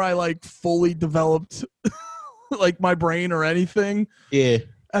before I like fully developed like my brain or anything, yeah,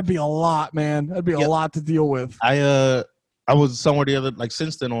 that'd be a lot, man. That'd be a lot to deal with. I was somewhere the other like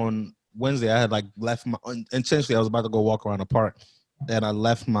since then on Wednesday. I had like left my intentionally. I was about to go walk around the park, and I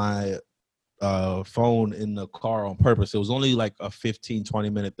left my phone in the car on purpose. It was only like a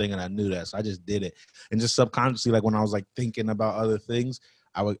 15-20 minute thing, and I knew that, so I just did it. And just subconsciously, like when I was like thinking about other things,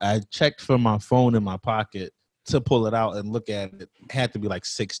 I checked for my phone in my pocket to pull it out and look at it. It had to be like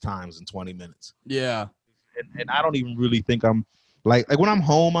 6 times in 20 minutes. Yeah. And I don't even really think I'm like when I'm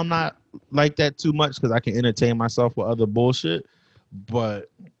home, I'm not like that too much because I can entertain myself with other bullshit. But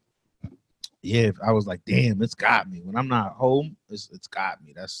yeah, I was like, damn, it's got me. When I'm not home, it's got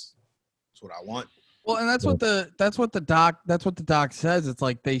me. That's what I want. Well, and that's what the doc says. It's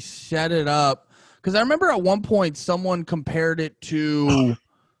like they set it up. Because I remember at one point someone compared it to,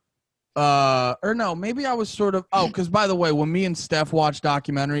 or no, maybe I was sort of, because by the way, when me and Steph watch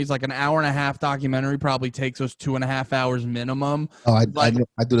documentaries, like an hour and a half documentary probably takes us 2.5 hours minimum. Oh, I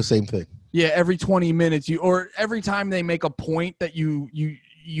do the same thing. Yeah, every 20 minutes, or every time they make a point that you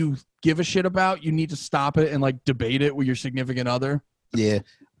give a shit about, you need to stop it and like debate it with your significant other. Yeah,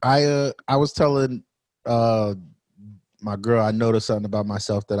 I was telling my girl I noticed something about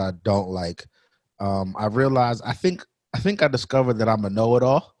myself that I don't like. I realized I think I discovered that I'm a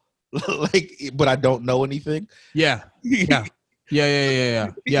know-it-all, like, but I don't know anything. Yeah. So,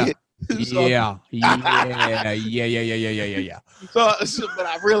 but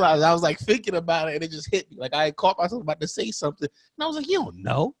I realized I was like thinking about it, and it just hit me. Like I caught myself about to say something, and I was like, "You don't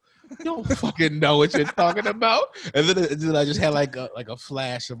know." You don't fucking know what you're talking about. And then I just had like a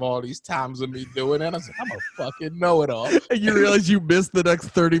flash of all these times of me doing it. I was like, I'm a fucking know-it-all. And you realize you missed the next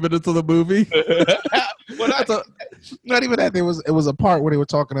 30 minutes of the movie? Not even that. It was a part where they were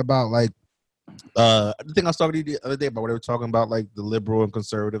talking about like the thing I was talking to you the other day about, where they were talking about like the liberal and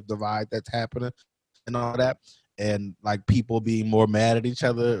conservative divide that's happening and all that. And like people being more mad at each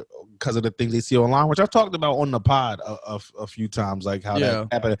other because of the things they see online, which I've talked about on the pod a few times, like how that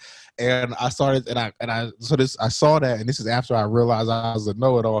happened. And I started, I saw that, and this is after I realized I was a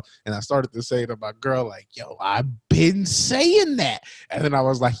know-it-all, and I started to say to my girl, like, "Yo, I've been saying that," and then I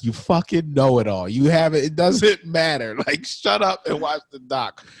was like, "You fucking know-it-all. You have it. It doesn't matter. Like, shut up and watch the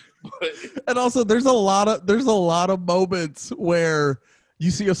doc." And also, there's a lot of moments where you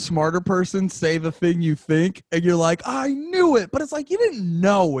see a smarter person say the thing you think, and you're like, I knew it. But it's like, you didn't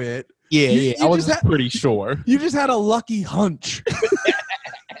know it. Yeah, I was pretty sure. You just had a lucky hunch.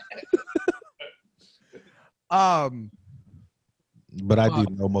 But I do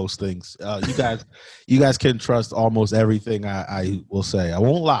know most things. You guys can trust almost everything I will say. I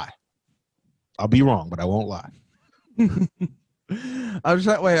won't lie. I'll be wrong, but I won't lie. I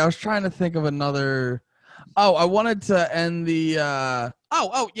was trying to think of another. Oh, I wanted to end the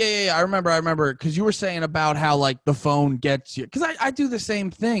yeah. I remember because you were saying about how like the phone gets you, because I do the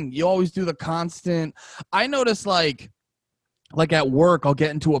same thing. You always do the constant. I notice like like at work, I'll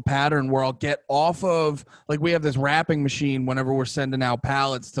get into a pattern where I'll get off of, like, we have this wrapping machine whenever we're sending out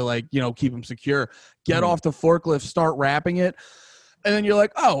pallets to, like, you know, keep them secure. Get off the forklift, start wrapping it. And then you're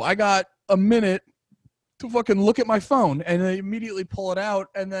like, oh, I got a minute to fucking look at my phone. And I immediately pull it out.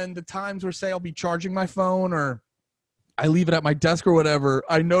 And then the times where, say, I'll be charging my phone or I leave it at my desk or whatever,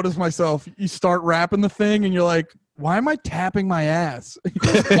 I notice myself, you start wrapping the thing and you're like, why am I tapping my ass? And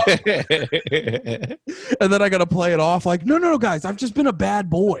then I got to play it off like, no, guys, I've just been a bad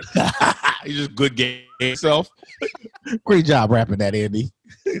boy. You just good game yourself. Great job rapping that, Andy.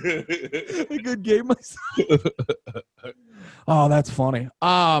 A good game myself. Oh, that's funny.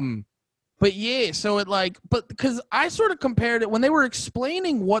 But yeah, so it like, but because I sort of compared it when they were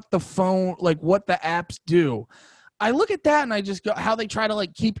explaining what the phone, like what the apps do, I look at that and I just go, how they try to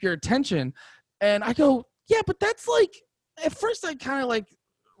like keep your attention. And I go, yeah, but that's like, at first I kind of like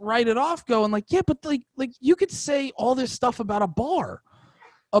write it off going like, yeah, but like you could say all this stuff about a bar.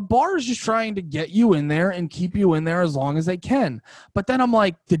 A bar is just trying to get you in there and keep you in there as long as they can. But then I'm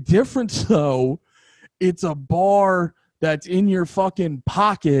like, the difference though, it's a bar that's in your fucking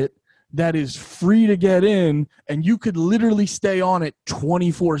pocket that is free to get in and you could literally stay on it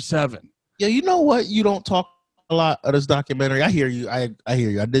 24/7. Yeah, you know what? You don't talk a lot of this documentary. I hear you. I hear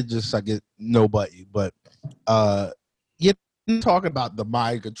you. I did just like get nobody, but you talking about the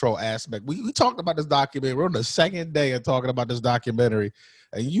mind control aspect. We talked about this documentary. We're on the second day of talking about this documentary,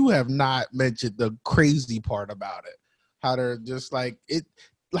 and you have not mentioned the crazy part about it. How they're just like it,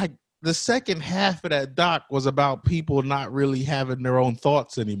 like the second half of that doc was about people not really having their own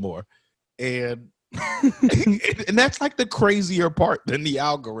thoughts anymore, and and that's like the crazier part than the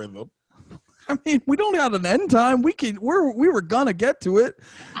algorithm. I mean, we don't have an end time. We were gonna get to it.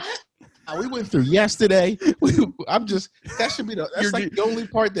 We went through yesterday. That should be that's like the only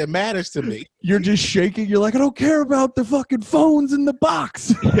part that matters to me. You're just shaking. You're like, I don't care about the fucking phones in the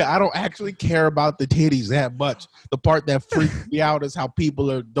box. Yeah, I don't actually care about the titties that much. The part that freaks me out is how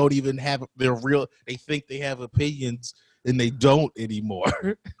people don't even have their real. They think they have opinions and they don't anymore.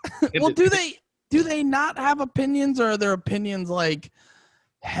 Well, do they not have opinions, or are their opinions like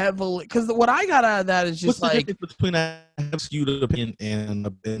heavily? Because what I got out of that is just what's like the difference between a skewed opinion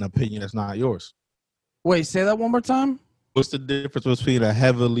and an opinion that's not yours. Wait, say that one more time. What's the difference between a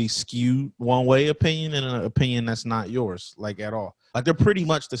heavily skewed one way opinion and an opinion that's not yours, like at all? Like they're pretty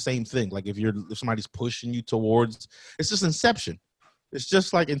much the same thing. Like if somebody's pushing you towards, it's just Inception. It's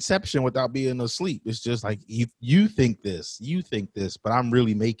just like Inception without being asleep. It's just like you think this, but I'm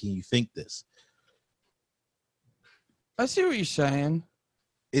really making you think this. I see what you're saying.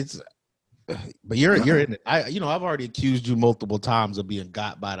 But you're in it. I've already accused you multiple times of being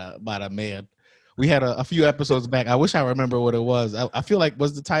got by the man. We had a few episodes back. I wish I remember what it was. I feel like,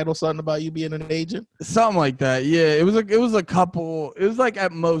 was the title something about you being an agent? Something like that. Yeah, it was a couple. It was like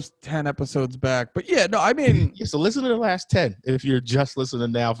at most 10 episodes back. But yeah, no, I mean, yeah. So listen to the last 10 if you're just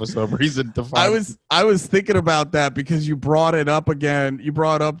listening now for some reason. I was thinking about that because you brought it up again. You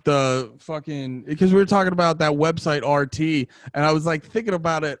brought up the fucking, because we were talking about that website RT, and I was like thinking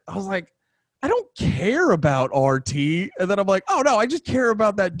about it. I was like, I don't care about RT. And then I'm like, oh no, I just care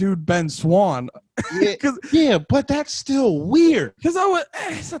about that dude, Ben Swan. Yeah, but that's still weird. Because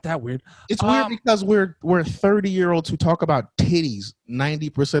it's not that weird. It's weird because we're 30-year-olds who talk about titties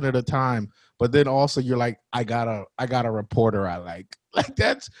 90% of the time. But then also you're like, I got a reporter I like. Like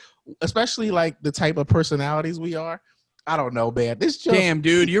that's, especially like the type of personalities we are. I don't know, man. This just, damn,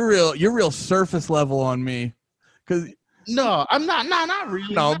 dude, you're real surface level on me. Because no, I'm not. No, not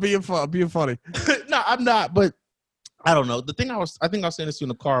really. No, being funny. No, I'm not. But I don't know. The thing I think I was saying this to you in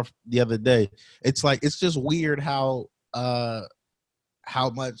the car the other day. It's like it's just weird how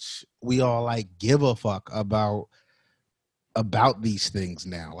much we all like give a fuck about these things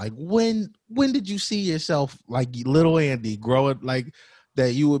now. Like when did you see yourself like little Andy growing like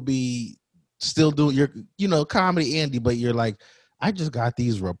that? You would be still doing your comedy Andy, but you're like, I just got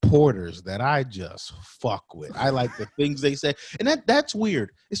these reporters that I just fuck with. I like the things they say. And that's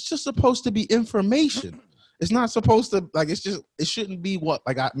weird. It's just supposed to be information. It's not supposed to, like, it shouldn't be what,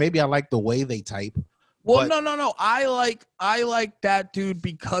 like, maybe I like the way they type. Well, no. I like that dude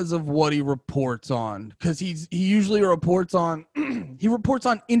because of what he reports on. Because he usually reports on, he reports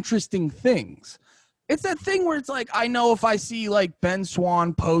on interesting things. It's that thing where it's like, I know if I see, like, Ben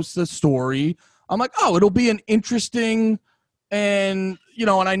Swan posts a story, I'm like, oh, it'll be an interesting... And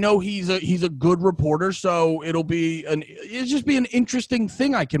and I know he's a good reporter, so it'll just be an interesting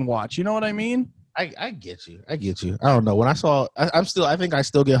thing I can watch. You know what I mean? I get you. I don't know. When I saw, I think I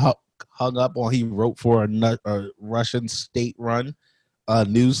still get hung up on he wrote for a Russian state-run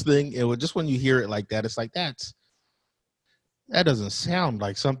news thing. It was just when you hear it like that, it's like That doesn't sound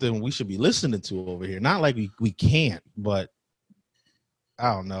like something we should be listening to over here. Not like we can't, but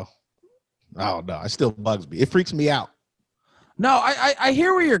I don't know. It still bugs me. It freaks me out. No, I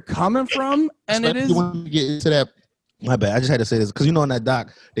hear where you're coming from, and Especially it is. when you get into that. My bad. I just had to say this because in that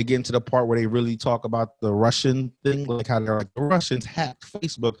doc they get into the part where they really talk about the Russian thing, like how they're like the Russians hacked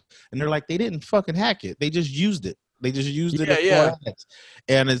Facebook, and they're like they didn't fucking hack it. They just used it. They just used it. Yeah.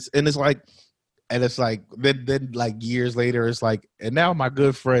 And it's like then like years later, it's like, and now my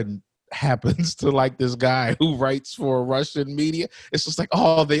good friend happens to like this guy who writes for Russian media. It's just like,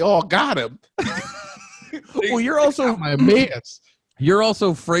 oh, they all got him. Well, you're also my man's. You're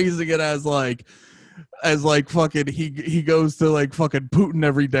also phrasing it as like fucking he goes to like fucking Putin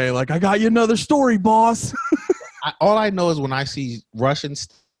every day. Like, I got you another story, boss. All I know is when I see Russians,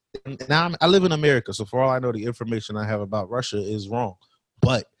 now I live in America, so for all I know, the information I have about Russia is wrong.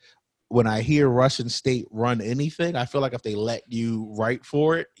 But when I hear Russian state run anything, I feel like if they let you write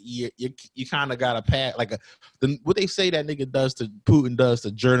for it, you kind of got to pass. Like what they say that nigga Putin does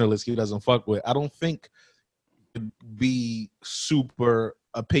to journalists he doesn't fuck with. I don't think it'd be super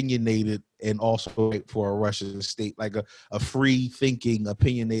opinionated and also write for a Russian state, like a free thinking,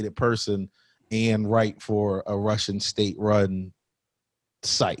 opinionated person, and write for a Russian state run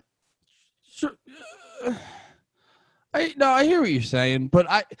site. Sure. I hear what you're saying, but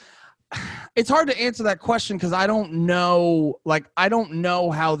it's hard to answer that question because I don't know. Like, I don't know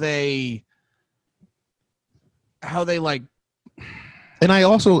how they like. And I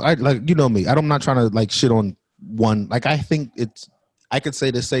like, you know me, I'm not trying to like shit on one. Like, I think I could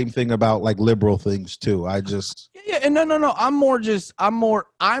say the same thing about like liberal things too. Yeah, and no. I'm more just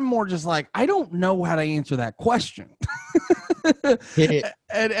like, I don't know how to answer that question.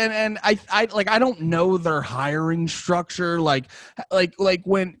 and I don't know their hiring structure, like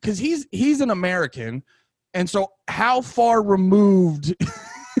when, because he's an American, and so how far removed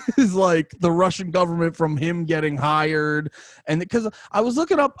is like the Russian government from him getting hired? And because I was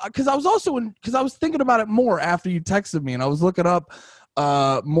looking up, because I was thinking about it more after you texted me, and I was looking up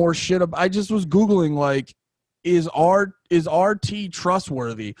more shit. I just was Googling like, is RT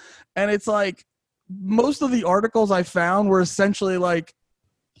trustworthy? And it's like, most of the articles I found were essentially like,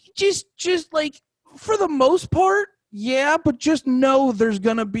 just like, for the most part, yeah, but just know there's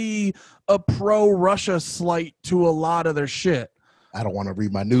gonna be a pro-Russia slight to a lot of their shit. I don't want to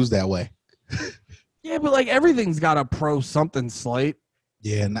read my news that way. Yeah, but like, everything's got a pro-something slight.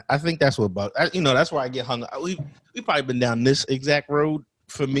 Yeah, and I think that's what that's where I get hung up. We've probably been down this exact road,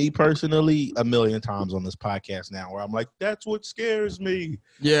 for me personally, a million times on this podcast now, where I'm like, that's what scares me.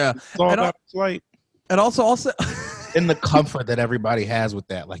 Yeah. It's all about slight. And also in the comfort that everybody has with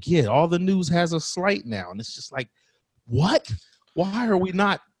that. Like, yeah, all the news has a slight now. And it's just like, what? Why are we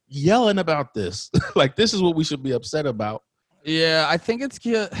not yelling about this? Like, this is what we should be upset about. Yeah, I think it's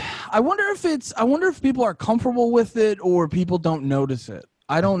good. I wonder if people are comfortable with it or people don't notice it.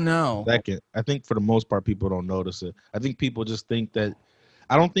 I don't know. Second, I think for the most part, people don't notice it. I think people just think that,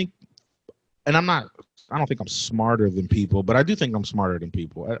 I don't think I'm smarter than people, but I do think I'm smarter than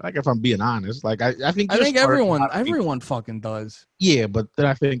people. Like, if I'm being honest, like I think everyone fucking does. Yeah, but then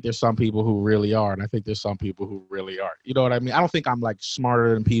I think there's some people who really are, and I think there's some people who really aren't. You know what I mean? I don't think I'm like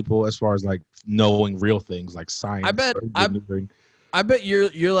smarter than people as far as like knowing real things like science. I bet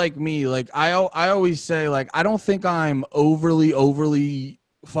you're like me. Like, I always say, like, I don't think I'm overly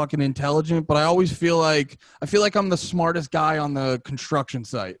fucking intelligent, but I always feel like I'm the smartest guy on the construction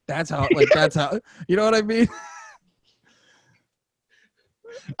site. That's how you know what I mean?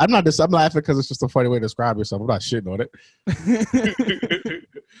 I'm laughing because it's just a funny way to describe yourself. I'm not shitting on it. The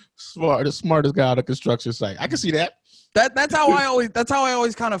smartest guy on the construction site. I can see that. That's how I always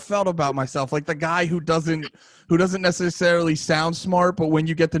kind of felt about myself. Like, the guy who doesn't necessarily sound smart, but when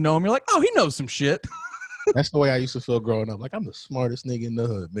you get to know him, you're like, oh, he knows some shit. That's the way I used to feel growing up. Like, I'm the smartest nigga in the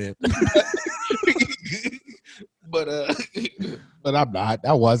hood, man. but I'm not.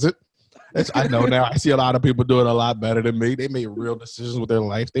 I wasn't. I know now. I see a lot of people doing a lot better than me. They made real decisions with their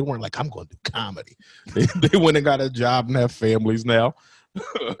life. They weren't like, I'm going to do comedy. They went and got a job and have families now.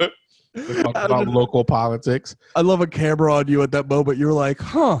 They talk about local politics. I love a camera on you at that moment. You're like,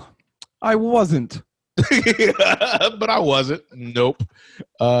 huh, I wasn't. But I wasn't. Nope.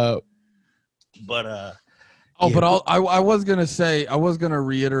 But I was gonna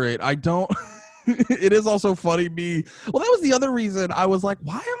reiterate, I don't. It is also funny well, that was the other reason I was like,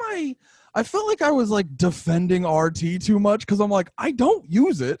 I felt like I was like defending RT too much, because I'm like, I don't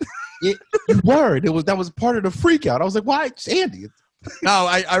use it. You were. That was part of the freak out. I was like, why, Andy? No,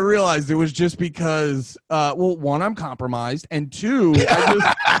 I realized it was just because, well, one, I'm compromised, and two,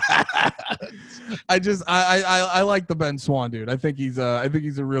 I like the Ben Swan dude. I think he's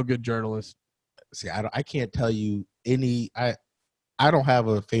a real good journalist. See, I can't tell you any. I don't have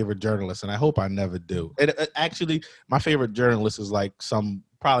a favorite journalist, and I hope I never do. And actually, my favorite journalist is like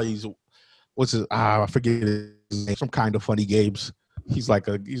I forget his name, from Kind of Funny Games. He's like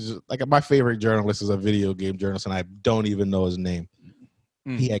my favorite journalist is a video game journalist, and I don't even know his name.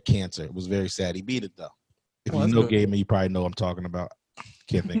 He had cancer. It was very sad. He beat it though. If you know gaming, you probably know what I'm talking about.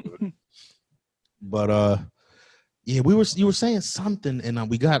 Can't think of it. But yeah, you were saying something, and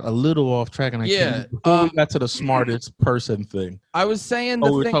we got a little off track, and before we got to the smartest person thing. I was saying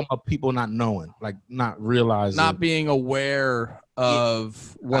we were talking about people not knowing, like not realizing, not being aware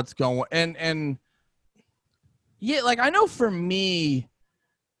of what's going, and yeah, like I know for me,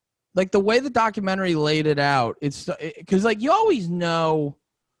 like the way the documentary laid it out, it's because like you always know,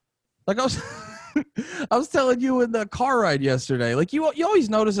 like I was telling you in the car ride yesterday, like you always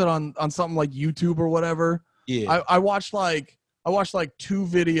notice it on something like YouTube or whatever. Yeah, I watched like 2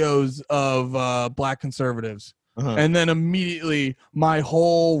 videos of black conservatives. And then immediately my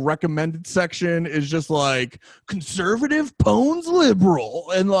whole recommended section is just like conservative pwns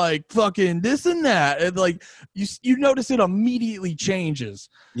liberal and like fucking this and that. And like you notice it immediately changes.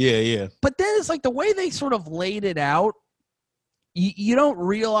 Yeah. But then it's like the way they sort of laid it out, you don't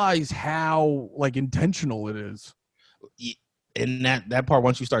realize how like intentional it is. And that part,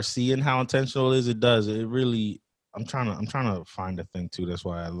 once you start seeing how intentional it is, it does. It really. I'm trying to find a thing too. That's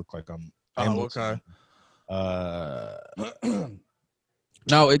why I look like I'm. Okay.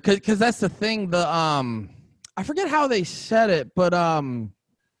 No, because that's the thing. The I forget how they said it, but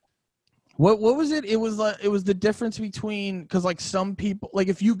what was it? It was the difference between, because like some people, like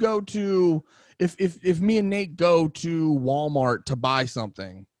if you go to if me and Nate go to Walmart to buy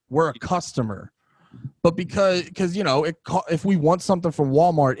something, we're a customer, but because you know if we want something from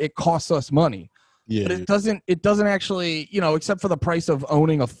Walmart, it costs us money. Yeah, but it doesn't actually, you know, except for the price of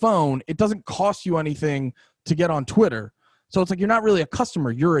owning a phone, it doesn't cost you anything to get on Twitter. So it's like you're not really a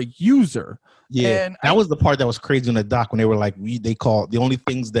customer, you're a user. Yeah, and that was the part that was crazy in the doc when they were like, they call the only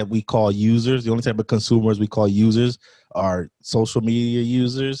things that we call users, the only type of consumers we call users are social media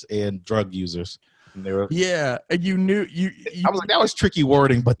users and drug users. And they were, yeah, and you knew I was like, that was tricky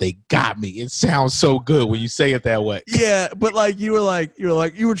wording, but they got me. It sounds so good when you say it that way. Yeah, but like you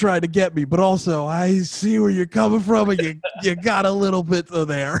were trying to get me, but also I see where you're coming from, and you got a little bit of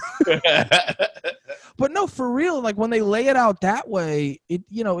there. But no, for real, like when they lay it out that way,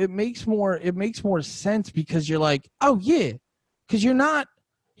 it makes more sense, because you're like, oh yeah, because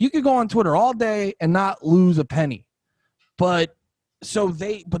you could go on Twitter all day and not lose a penny, but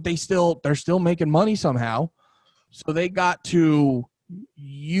they're still making money somehow. So they got to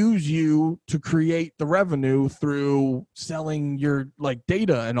use you to create the revenue through selling your like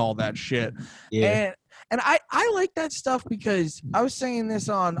data and all that shit. Yeah. And I like that stuff, because I was saying this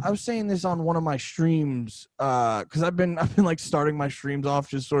on one of my streams, because I've been like starting my streams off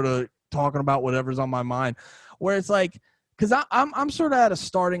just sort of talking about whatever's on my mind, where it's like, because I'm sort of at a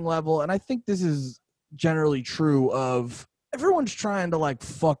starting level, and I think this is generally true of everyone's trying to like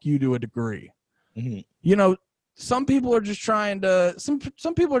fuck you to a degree. Mm-hmm. You know, some people are just trying to some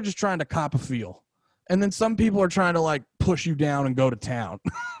people are just trying to cop a feel, and then some people are trying to like push you down and go to town.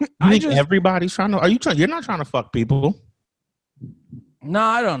 Everybody's trying to. You're not trying to fuck people. No,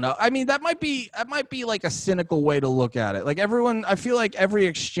 I don't know. I mean, that might be like a cynical way to look at it. Like I feel like every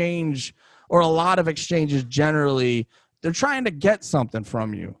exchange, or a lot of exchanges generally, they're trying to get something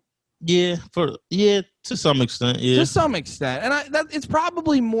from you. Yeah, to some extent. Yeah, to some extent, and it's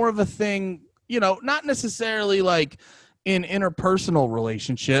probably more of a thing, you know, not necessarily like in interpersonal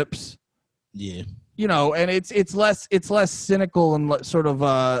relationships. Yeah, you know, and it's less cynical and sort of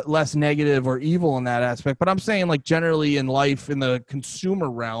less negative or evil in that aspect. But I'm saying like generally in life, in the consumer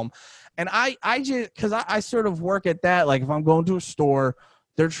realm, and I just, because I sort of work at that. Like if I'm going to a store,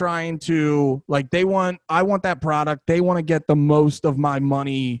 they're trying to like I want that product. They want to get the most of my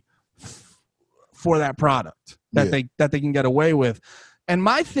money for that product that they can get away with. And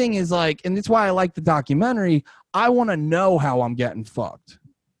my thing is like, and it's why I like the documentary, I want to know how I'm getting fucked.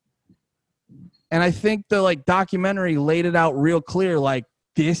 And I think the like documentary laid it out real clear, like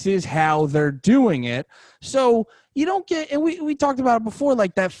this is how they're doing it. So you don't get, and we talked about it before,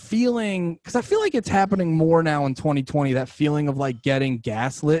 like that feeling, because I feel like it's happening more now in 2020, that feeling of like getting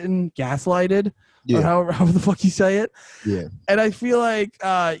gaslighted. Yeah. Or however the fuck you say it. Yeah. And I feel like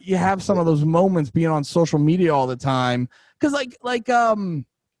you have some of those moments being on social media all the time. Because like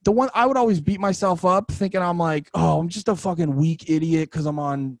the one I would always beat myself up thinking I'm like, oh, I'm just a fucking weak idiot because I'm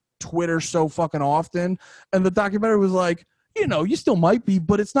on Twitter so fucking often. And the documentary was like, you still might be,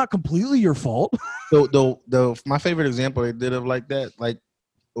 but it's not completely your fault. My favorite example they did of like that, like,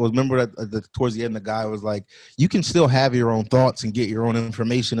 was remember that towards the end, the guy was like, you can still have your own thoughts and get your own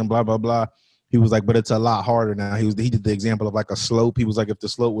information and blah, blah, blah. He was like, but it's a lot harder now. He did the example of like a slope. He was like, if the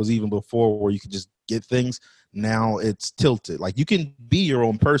slope was even before where you could just get things, now it's tilted. Like you can be your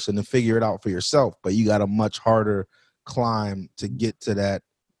own person and figure it out for yourself, but you got a much harder climb to get to that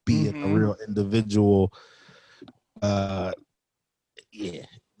being a real individual. Yeah.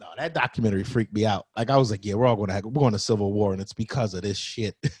 No, that documentary freaked me out. Like I was like, yeah, we're going to civil war, and it's because of this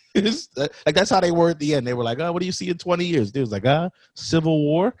shit. Like that's how they were at the end. They were like, oh, what do you see in 20 years? They was like, civil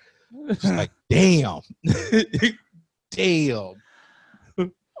war. Just like, damn. Damn.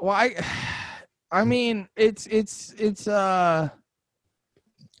 Well, I mean, it's well,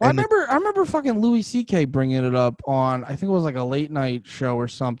 I remember fucking Louis C.K. bringing it up on, I think it was like a late night show or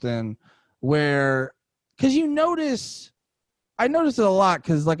something, where, because I notice it a lot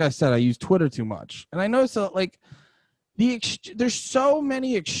because, like I said, I use Twitter too much, and I notice that like there's so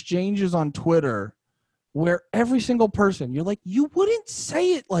many exchanges on Twitter where every single person, you're like, you wouldn't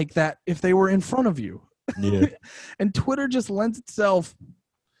say it like that if they were in front of you. Yeah. And Twitter just lends itself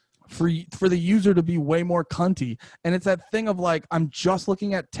for the user to be way more cunty. And it's that thing of like, I'm just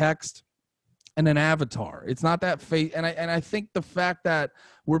looking at text and an avatar. It's not that face. And I think the fact that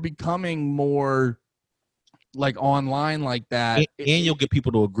we're becoming more like online like that. And you'll get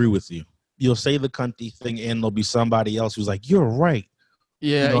people to agree with you. You'll say the cunty thing and there'll be somebody else who's like, you're right.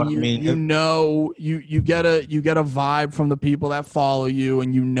 Yeah, you get a vibe from the people that follow you,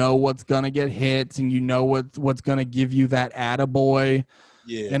 and you know what's gonna get hits, and you know what's gonna give you that attaboy,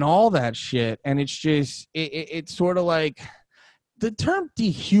 and all that shit. And it's just it's sort of like the term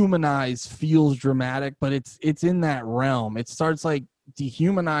dehumanize feels dramatic, but it's in that realm. It starts like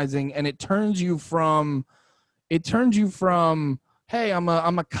dehumanizing, and it turns you from hey, I'm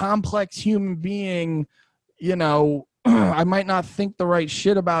a complex human being, I might not think the right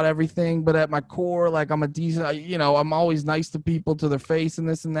shit about everything, but at my core, like I'm a decent, I'm always nice to people to their face and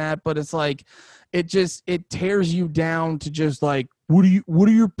this and that. But it's like, it tears you down to just like, what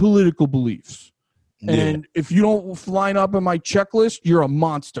are your political beliefs? Yeah. And if you don't line up in my checklist, you're a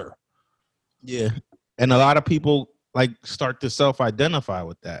monster. Yeah. And a lot of people like start to self-identify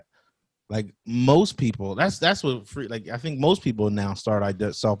with that. Like most people, that's what I think most people now start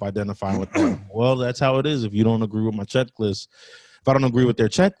self-identifying with that. Well, that's how it is. If you don't agree with my checklist, if I don't agree with their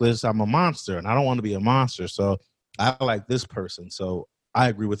checklist, I'm a monster, and I don't want to be a monster. So I like this person, so I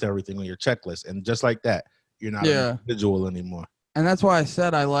agree with everything on your checklist, and just like that, you're not an individual anymore. And that's why I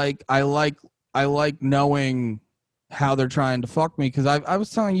said I like knowing how they're trying to fuck me, because I was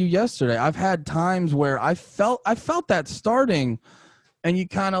telling you yesterday, I've had times where I felt that starting. And you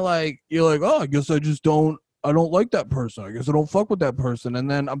kind of like, you're like, oh, I guess I don't like that person. I guess I don't fuck with that person. And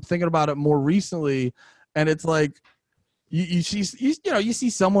then I'm thinking about it more recently, and it's like, you see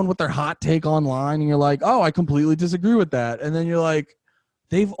someone with their hot take online, and you're like, oh, I completely disagree with that. And then you're like,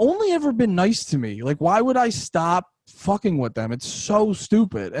 they've only ever been nice to me. Like, why would I stop fucking with them? It's so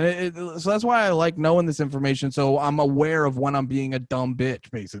stupid. And so that's why I like knowing this information, so I'm aware of when I'm being a dumb bitch,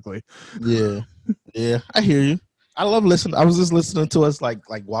 basically. Yeah. Yeah, I hear you. I love listening. I was just listening to us like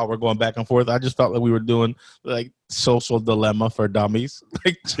while we're going back and forth. I just felt like we were doing like social dilemma for dummies,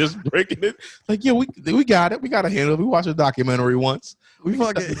 like just breaking it. Like, yeah, we got it. We got to handle it. We watched a documentary once. We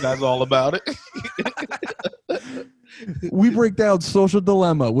fucking that's all about it. We break down social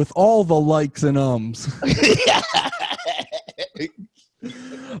dilemma with all the likes and ums.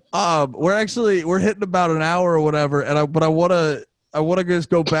 We're hitting about an hour or whatever, and I want to just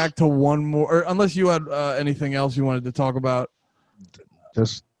go back to one more, or unless you had anything else you wanted to talk about.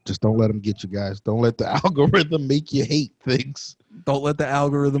 Just don't let them get you guys. Don't let the algorithm make you hate things. Don't let the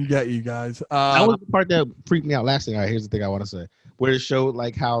algorithm get you guys. That was the part that freaked me out. Last thing, all right, here's the thing I want to say, where it showed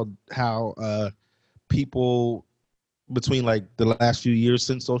like how people between like the last few years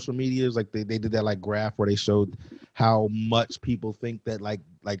since social media is like they did that like graph where they showed how much people think that like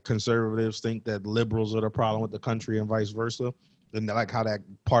conservatives think that liberals are the problem with the country and vice versa. And like how that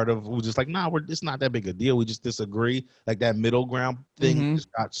part of was just like, nah, it's not that big a deal. We just disagree. Like that middle ground thing just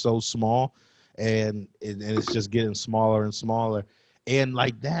got so small, and it's just getting smaller and smaller. And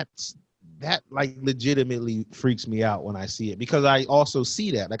like that like legitimately freaks me out when I see it, because I also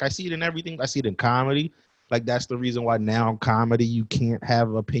see that. Like I see it in everything. I see it in comedy. Like that's the reason why now comedy you can't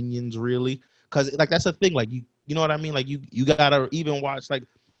have opinions really, because like that's the thing. Like you know what I mean. Like you gotta even watch like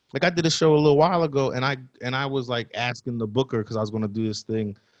I did a show a little while ago, and I was like asking the booker, because I was going to do this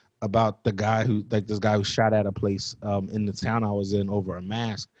thing about the guy who this guy who shot at a place in the town I was in over a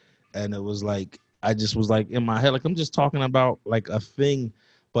mask, and it was like I just was like in my head like I'm just talking about like a thing,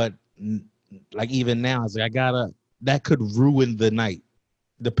 but like even now it's like that could ruin the night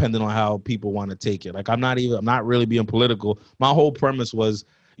depending on how people want to take it. Like I'm not really being political. My whole premise was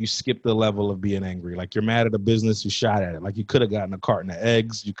you skip the level of being angry. Like you're mad at a business, you shot at it. Like you could have gotten a carton of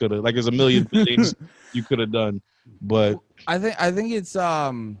eggs. You could have like there's a million things you could have done. But I think it's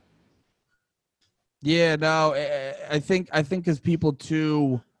yeah, no, I think because people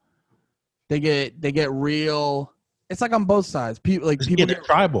too, they get real. It's like on both sides. People get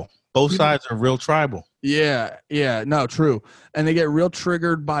tribal. Both sides are real tribal. Yeah, no, true. And they get real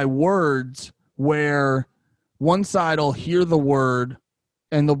triggered by words where one side will hear the word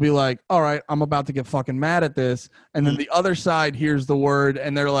and they'll be like, all right, I'm about to get fucking mad at this. And then the other side hears the word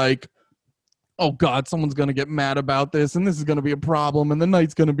and they're like, oh God, someone's going to get mad about this and this is going to be a problem and the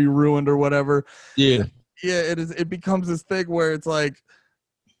night's going to be ruined or whatever. Yeah. Yeah, it becomes this thing where it's like,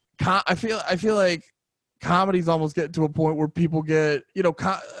 I feel like comedy's almost getting to a point where people get,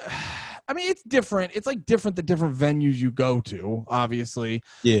 I mean, it's different. It's like different the different venues you go to, obviously.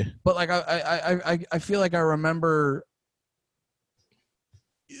 Yeah. But like I feel like I remember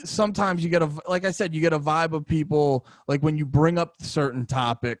sometimes you get like I said, you get a vibe of people like when you bring up a certain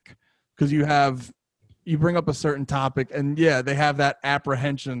topic because you bring up a certain topic and yeah, they have that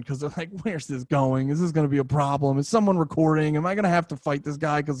apprehension because they're like, where's this going? Is this going to be a problem? Is someone recording? Am I going to have to fight this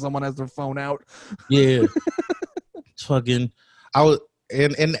guy because someone has their phone out? Yeah. Fucking,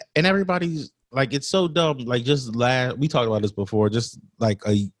 and everybody's like, it's so dumb. Like we talked about this before, just like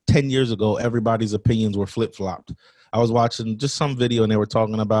 10 years ago, everybody's opinions were flip-flopped. I was watching just some video and they were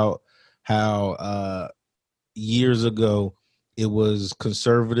talking about how years ago, it was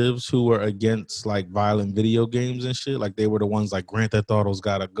conservatives who were against like violent video games and shit. Like they were the ones like Grand Theft Auto's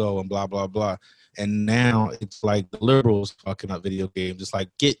gotta go and blah, blah, blah. And now it's like the liberals fucking up video games. It's like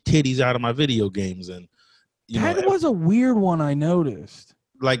get titties out of my video games. And that was a weird one I noticed.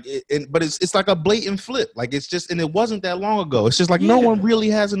 Like, but it's like a blatant flip. Like it's just, and it wasn't that long ago. It's just like no one really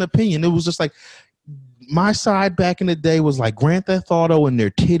has an opinion. It was just like my side back in the day was like Grand Theft Auto and their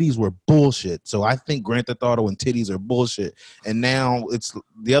titties were bullshit. So I think Grand Theft Auto and titties are bullshit. And now it's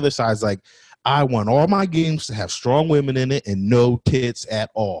the other side's like, I want all my games to have strong women in it and no tits at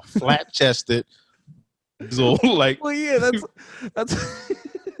all. Flat chested. So like, well, yeah, that's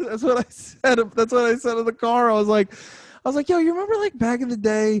that's what I said. That's what I said in the car. I was like, yo, you remember like back in the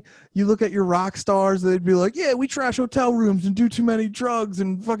day, you look at your rock stars, they'd be like, yeah, we trash hotel rooms and do too many drugs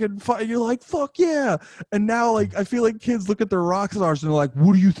and fucking fight. You're like, fuck yeah. And now like, I feel like kids look at their rock stars and they're like,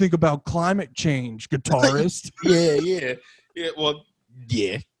 what do you think about climate change, guitarist? Yeah. Well,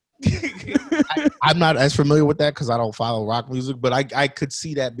 yeah. I'm not as familiar with that because I don't follow rock music, but I could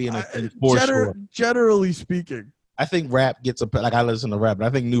see that being a thing for sure. Generally speaking. I think rap gets like I listen to rap, but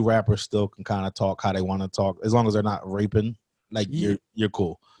I think new rappers still can kind of talk how they want to talk as long as they're not raping. Like you're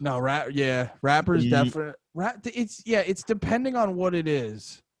cool. No rappers definitely rap. It's depending on what it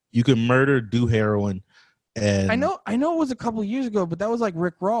is. You can murder, do heroin, and I know it was a couple of years ago, but that was like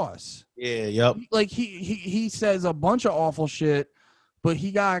Rick Ross. Yeah, yep. Like he says a bunch of awful shit, but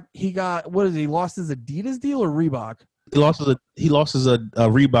he got what is he lost his Adidas deal or Reebok? He lost his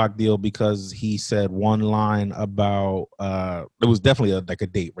Reebok deal because he said one line about it was definitely a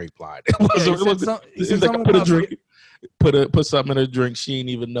date rape line. He said something like put something in a drink. She didn't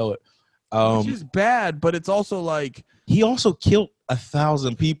even know it. Which is bad, but it's also like he also killed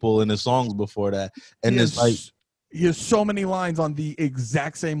 1,000 people in his songs before that, and it's like he has so many lines on the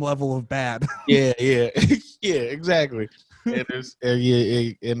exact same level of bad. yeah, exactly. And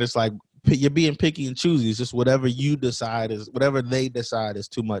it's like. You're being picky and choosy. It's just whatever they decide is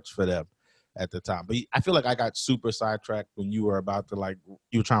too much for them at the time. But I feel like I got super sidetracked when you were about to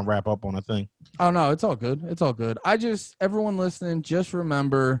you were trying to wrap up on a thing. Oh no, it's all good. It's all good. Everyone listening, just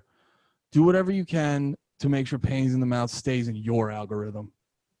remember, do whatever you can to make sure Pains in the Mouth stays in your algorithm.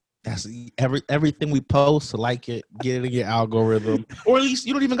 That's everything we post, like it, get it in your algorithm. Or at least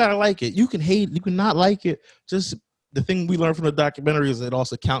you don't even gotta like it. You can hate, you can not like it. Just the thing we learned from the documentary is it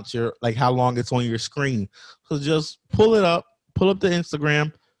also counts your how long it's on your screen. So just pull up the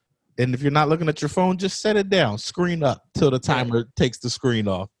Instagram, and if you're not looking at your phone, just set it down, screen up till the timer takes the screen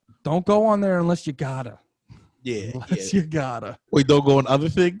off. Don't go on there unless you gotta. Yeah, you gotta. Wait, don't go on other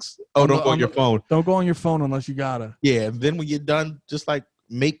things? Oh, don't go on your phone. Don't go on your phone unless you gotta. Yeah, and then when you're done, just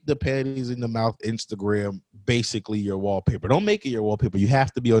make the Panties in the Mouth Instagram basically your wallpaper. Don't make it your wallpaper. You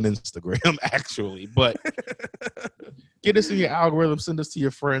have to be on Instagram, actually. But get us in your algorithm. Send us to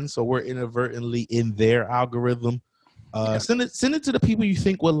your friends so we're inadvertently in their algorithm. Send it to the people you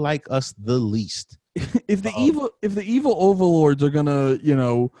think would like us the least. If the evil overlords are gonna,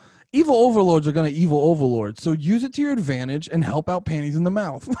 evil overlords are gonna evil overlords. So use it to your advantage and help out panties in the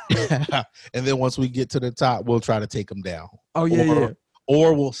mouth. And then once we get to the top, we'll try to take them down. Oh yeah.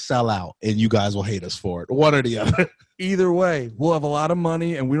 Or we'll sell out and you guys will hate us for it. One or the other. Either way, we'll have a lot of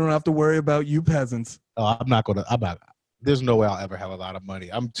money and we don't have to worry about you peasants. Oh, there's no way I'll ever have a lot of money.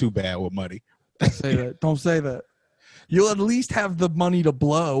 I'm too bad with money. Don't say that. You'll at least have the money to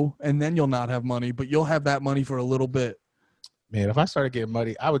blow, and then you'll not have money, but you'll have that money for a little bit. Man, if I started getting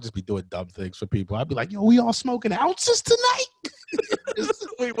money, I would just be doing dumb things for people. I'd be like, yo, we all smoking ounces tonight?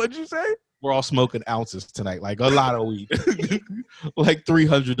 Wait, what'd you say? We're all smoking ounces tonight, like a lot of weed. Like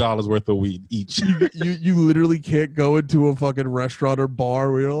 $300 worth of weed each. You literally can't go into a fucking restaurant or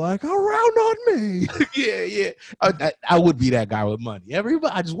bar where you're like, around on me. Yeah. I would be that guy with money.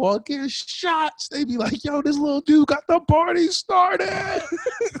 Everybody, I just walk in, shots. They be like, yo, this little dude got the party started.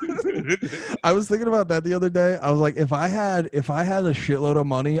 I was thinking about that the other day. I was like, if I had a shitload of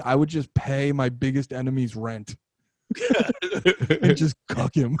money, I would just pay my biggest enemy's rent. And just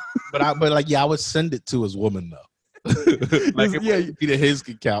cuck him. But I would send it to his woman though. Like it would be to his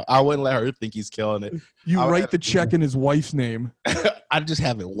account. I wouldn't let her think he's killing it. You write the check in his wife's name. I just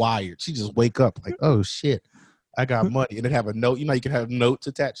have it wired. She just wake up like, oh shit, I got money, and then have a note. You can have notes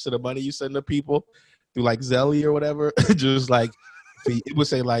attached to the money you send to people through like Zelly or whatever. Just like it would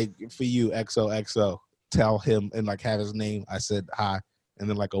say like for you XOXO. Tell him and like have his name. I said hi, and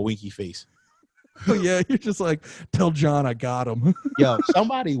then like a winky face. Oh yeah, you're just like, tell John I got him. Yo,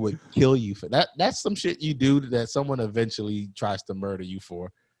 somebody would kill you for that. That's some shit you do that someone eventually tries to murder you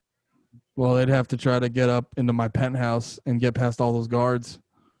for. Well, they'd have to try to get up into my penthouse and get past all those guards.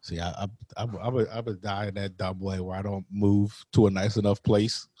 See, I would die in that dumb way where I don't move to a nice enough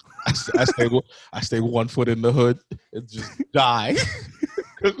place. I stay 1 foot in the hood and just die.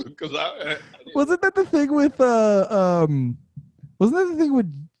 Wasn't that the thing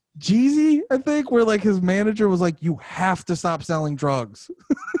with Jeezy, I think, where like his manager was like, you have to stop selling drugs.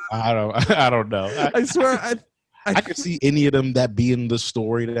 I don't know. I swear I could see any of them that being the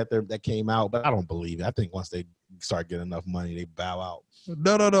story that came out, but I don't believe it. I think once they start getting enough money, they bow out.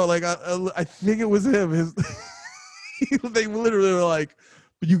 No. Like I think it was him. They literally were like,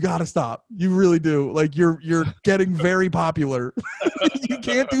 you gotta stop. You really do. Like you're getting very popular. You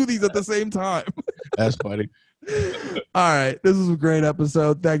can't do these at the same time. That's funny. All right. This was a great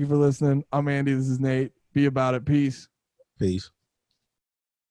episode. Thank you for listening. I'm Andy. This is Nate. Be about it. Peace. Peace.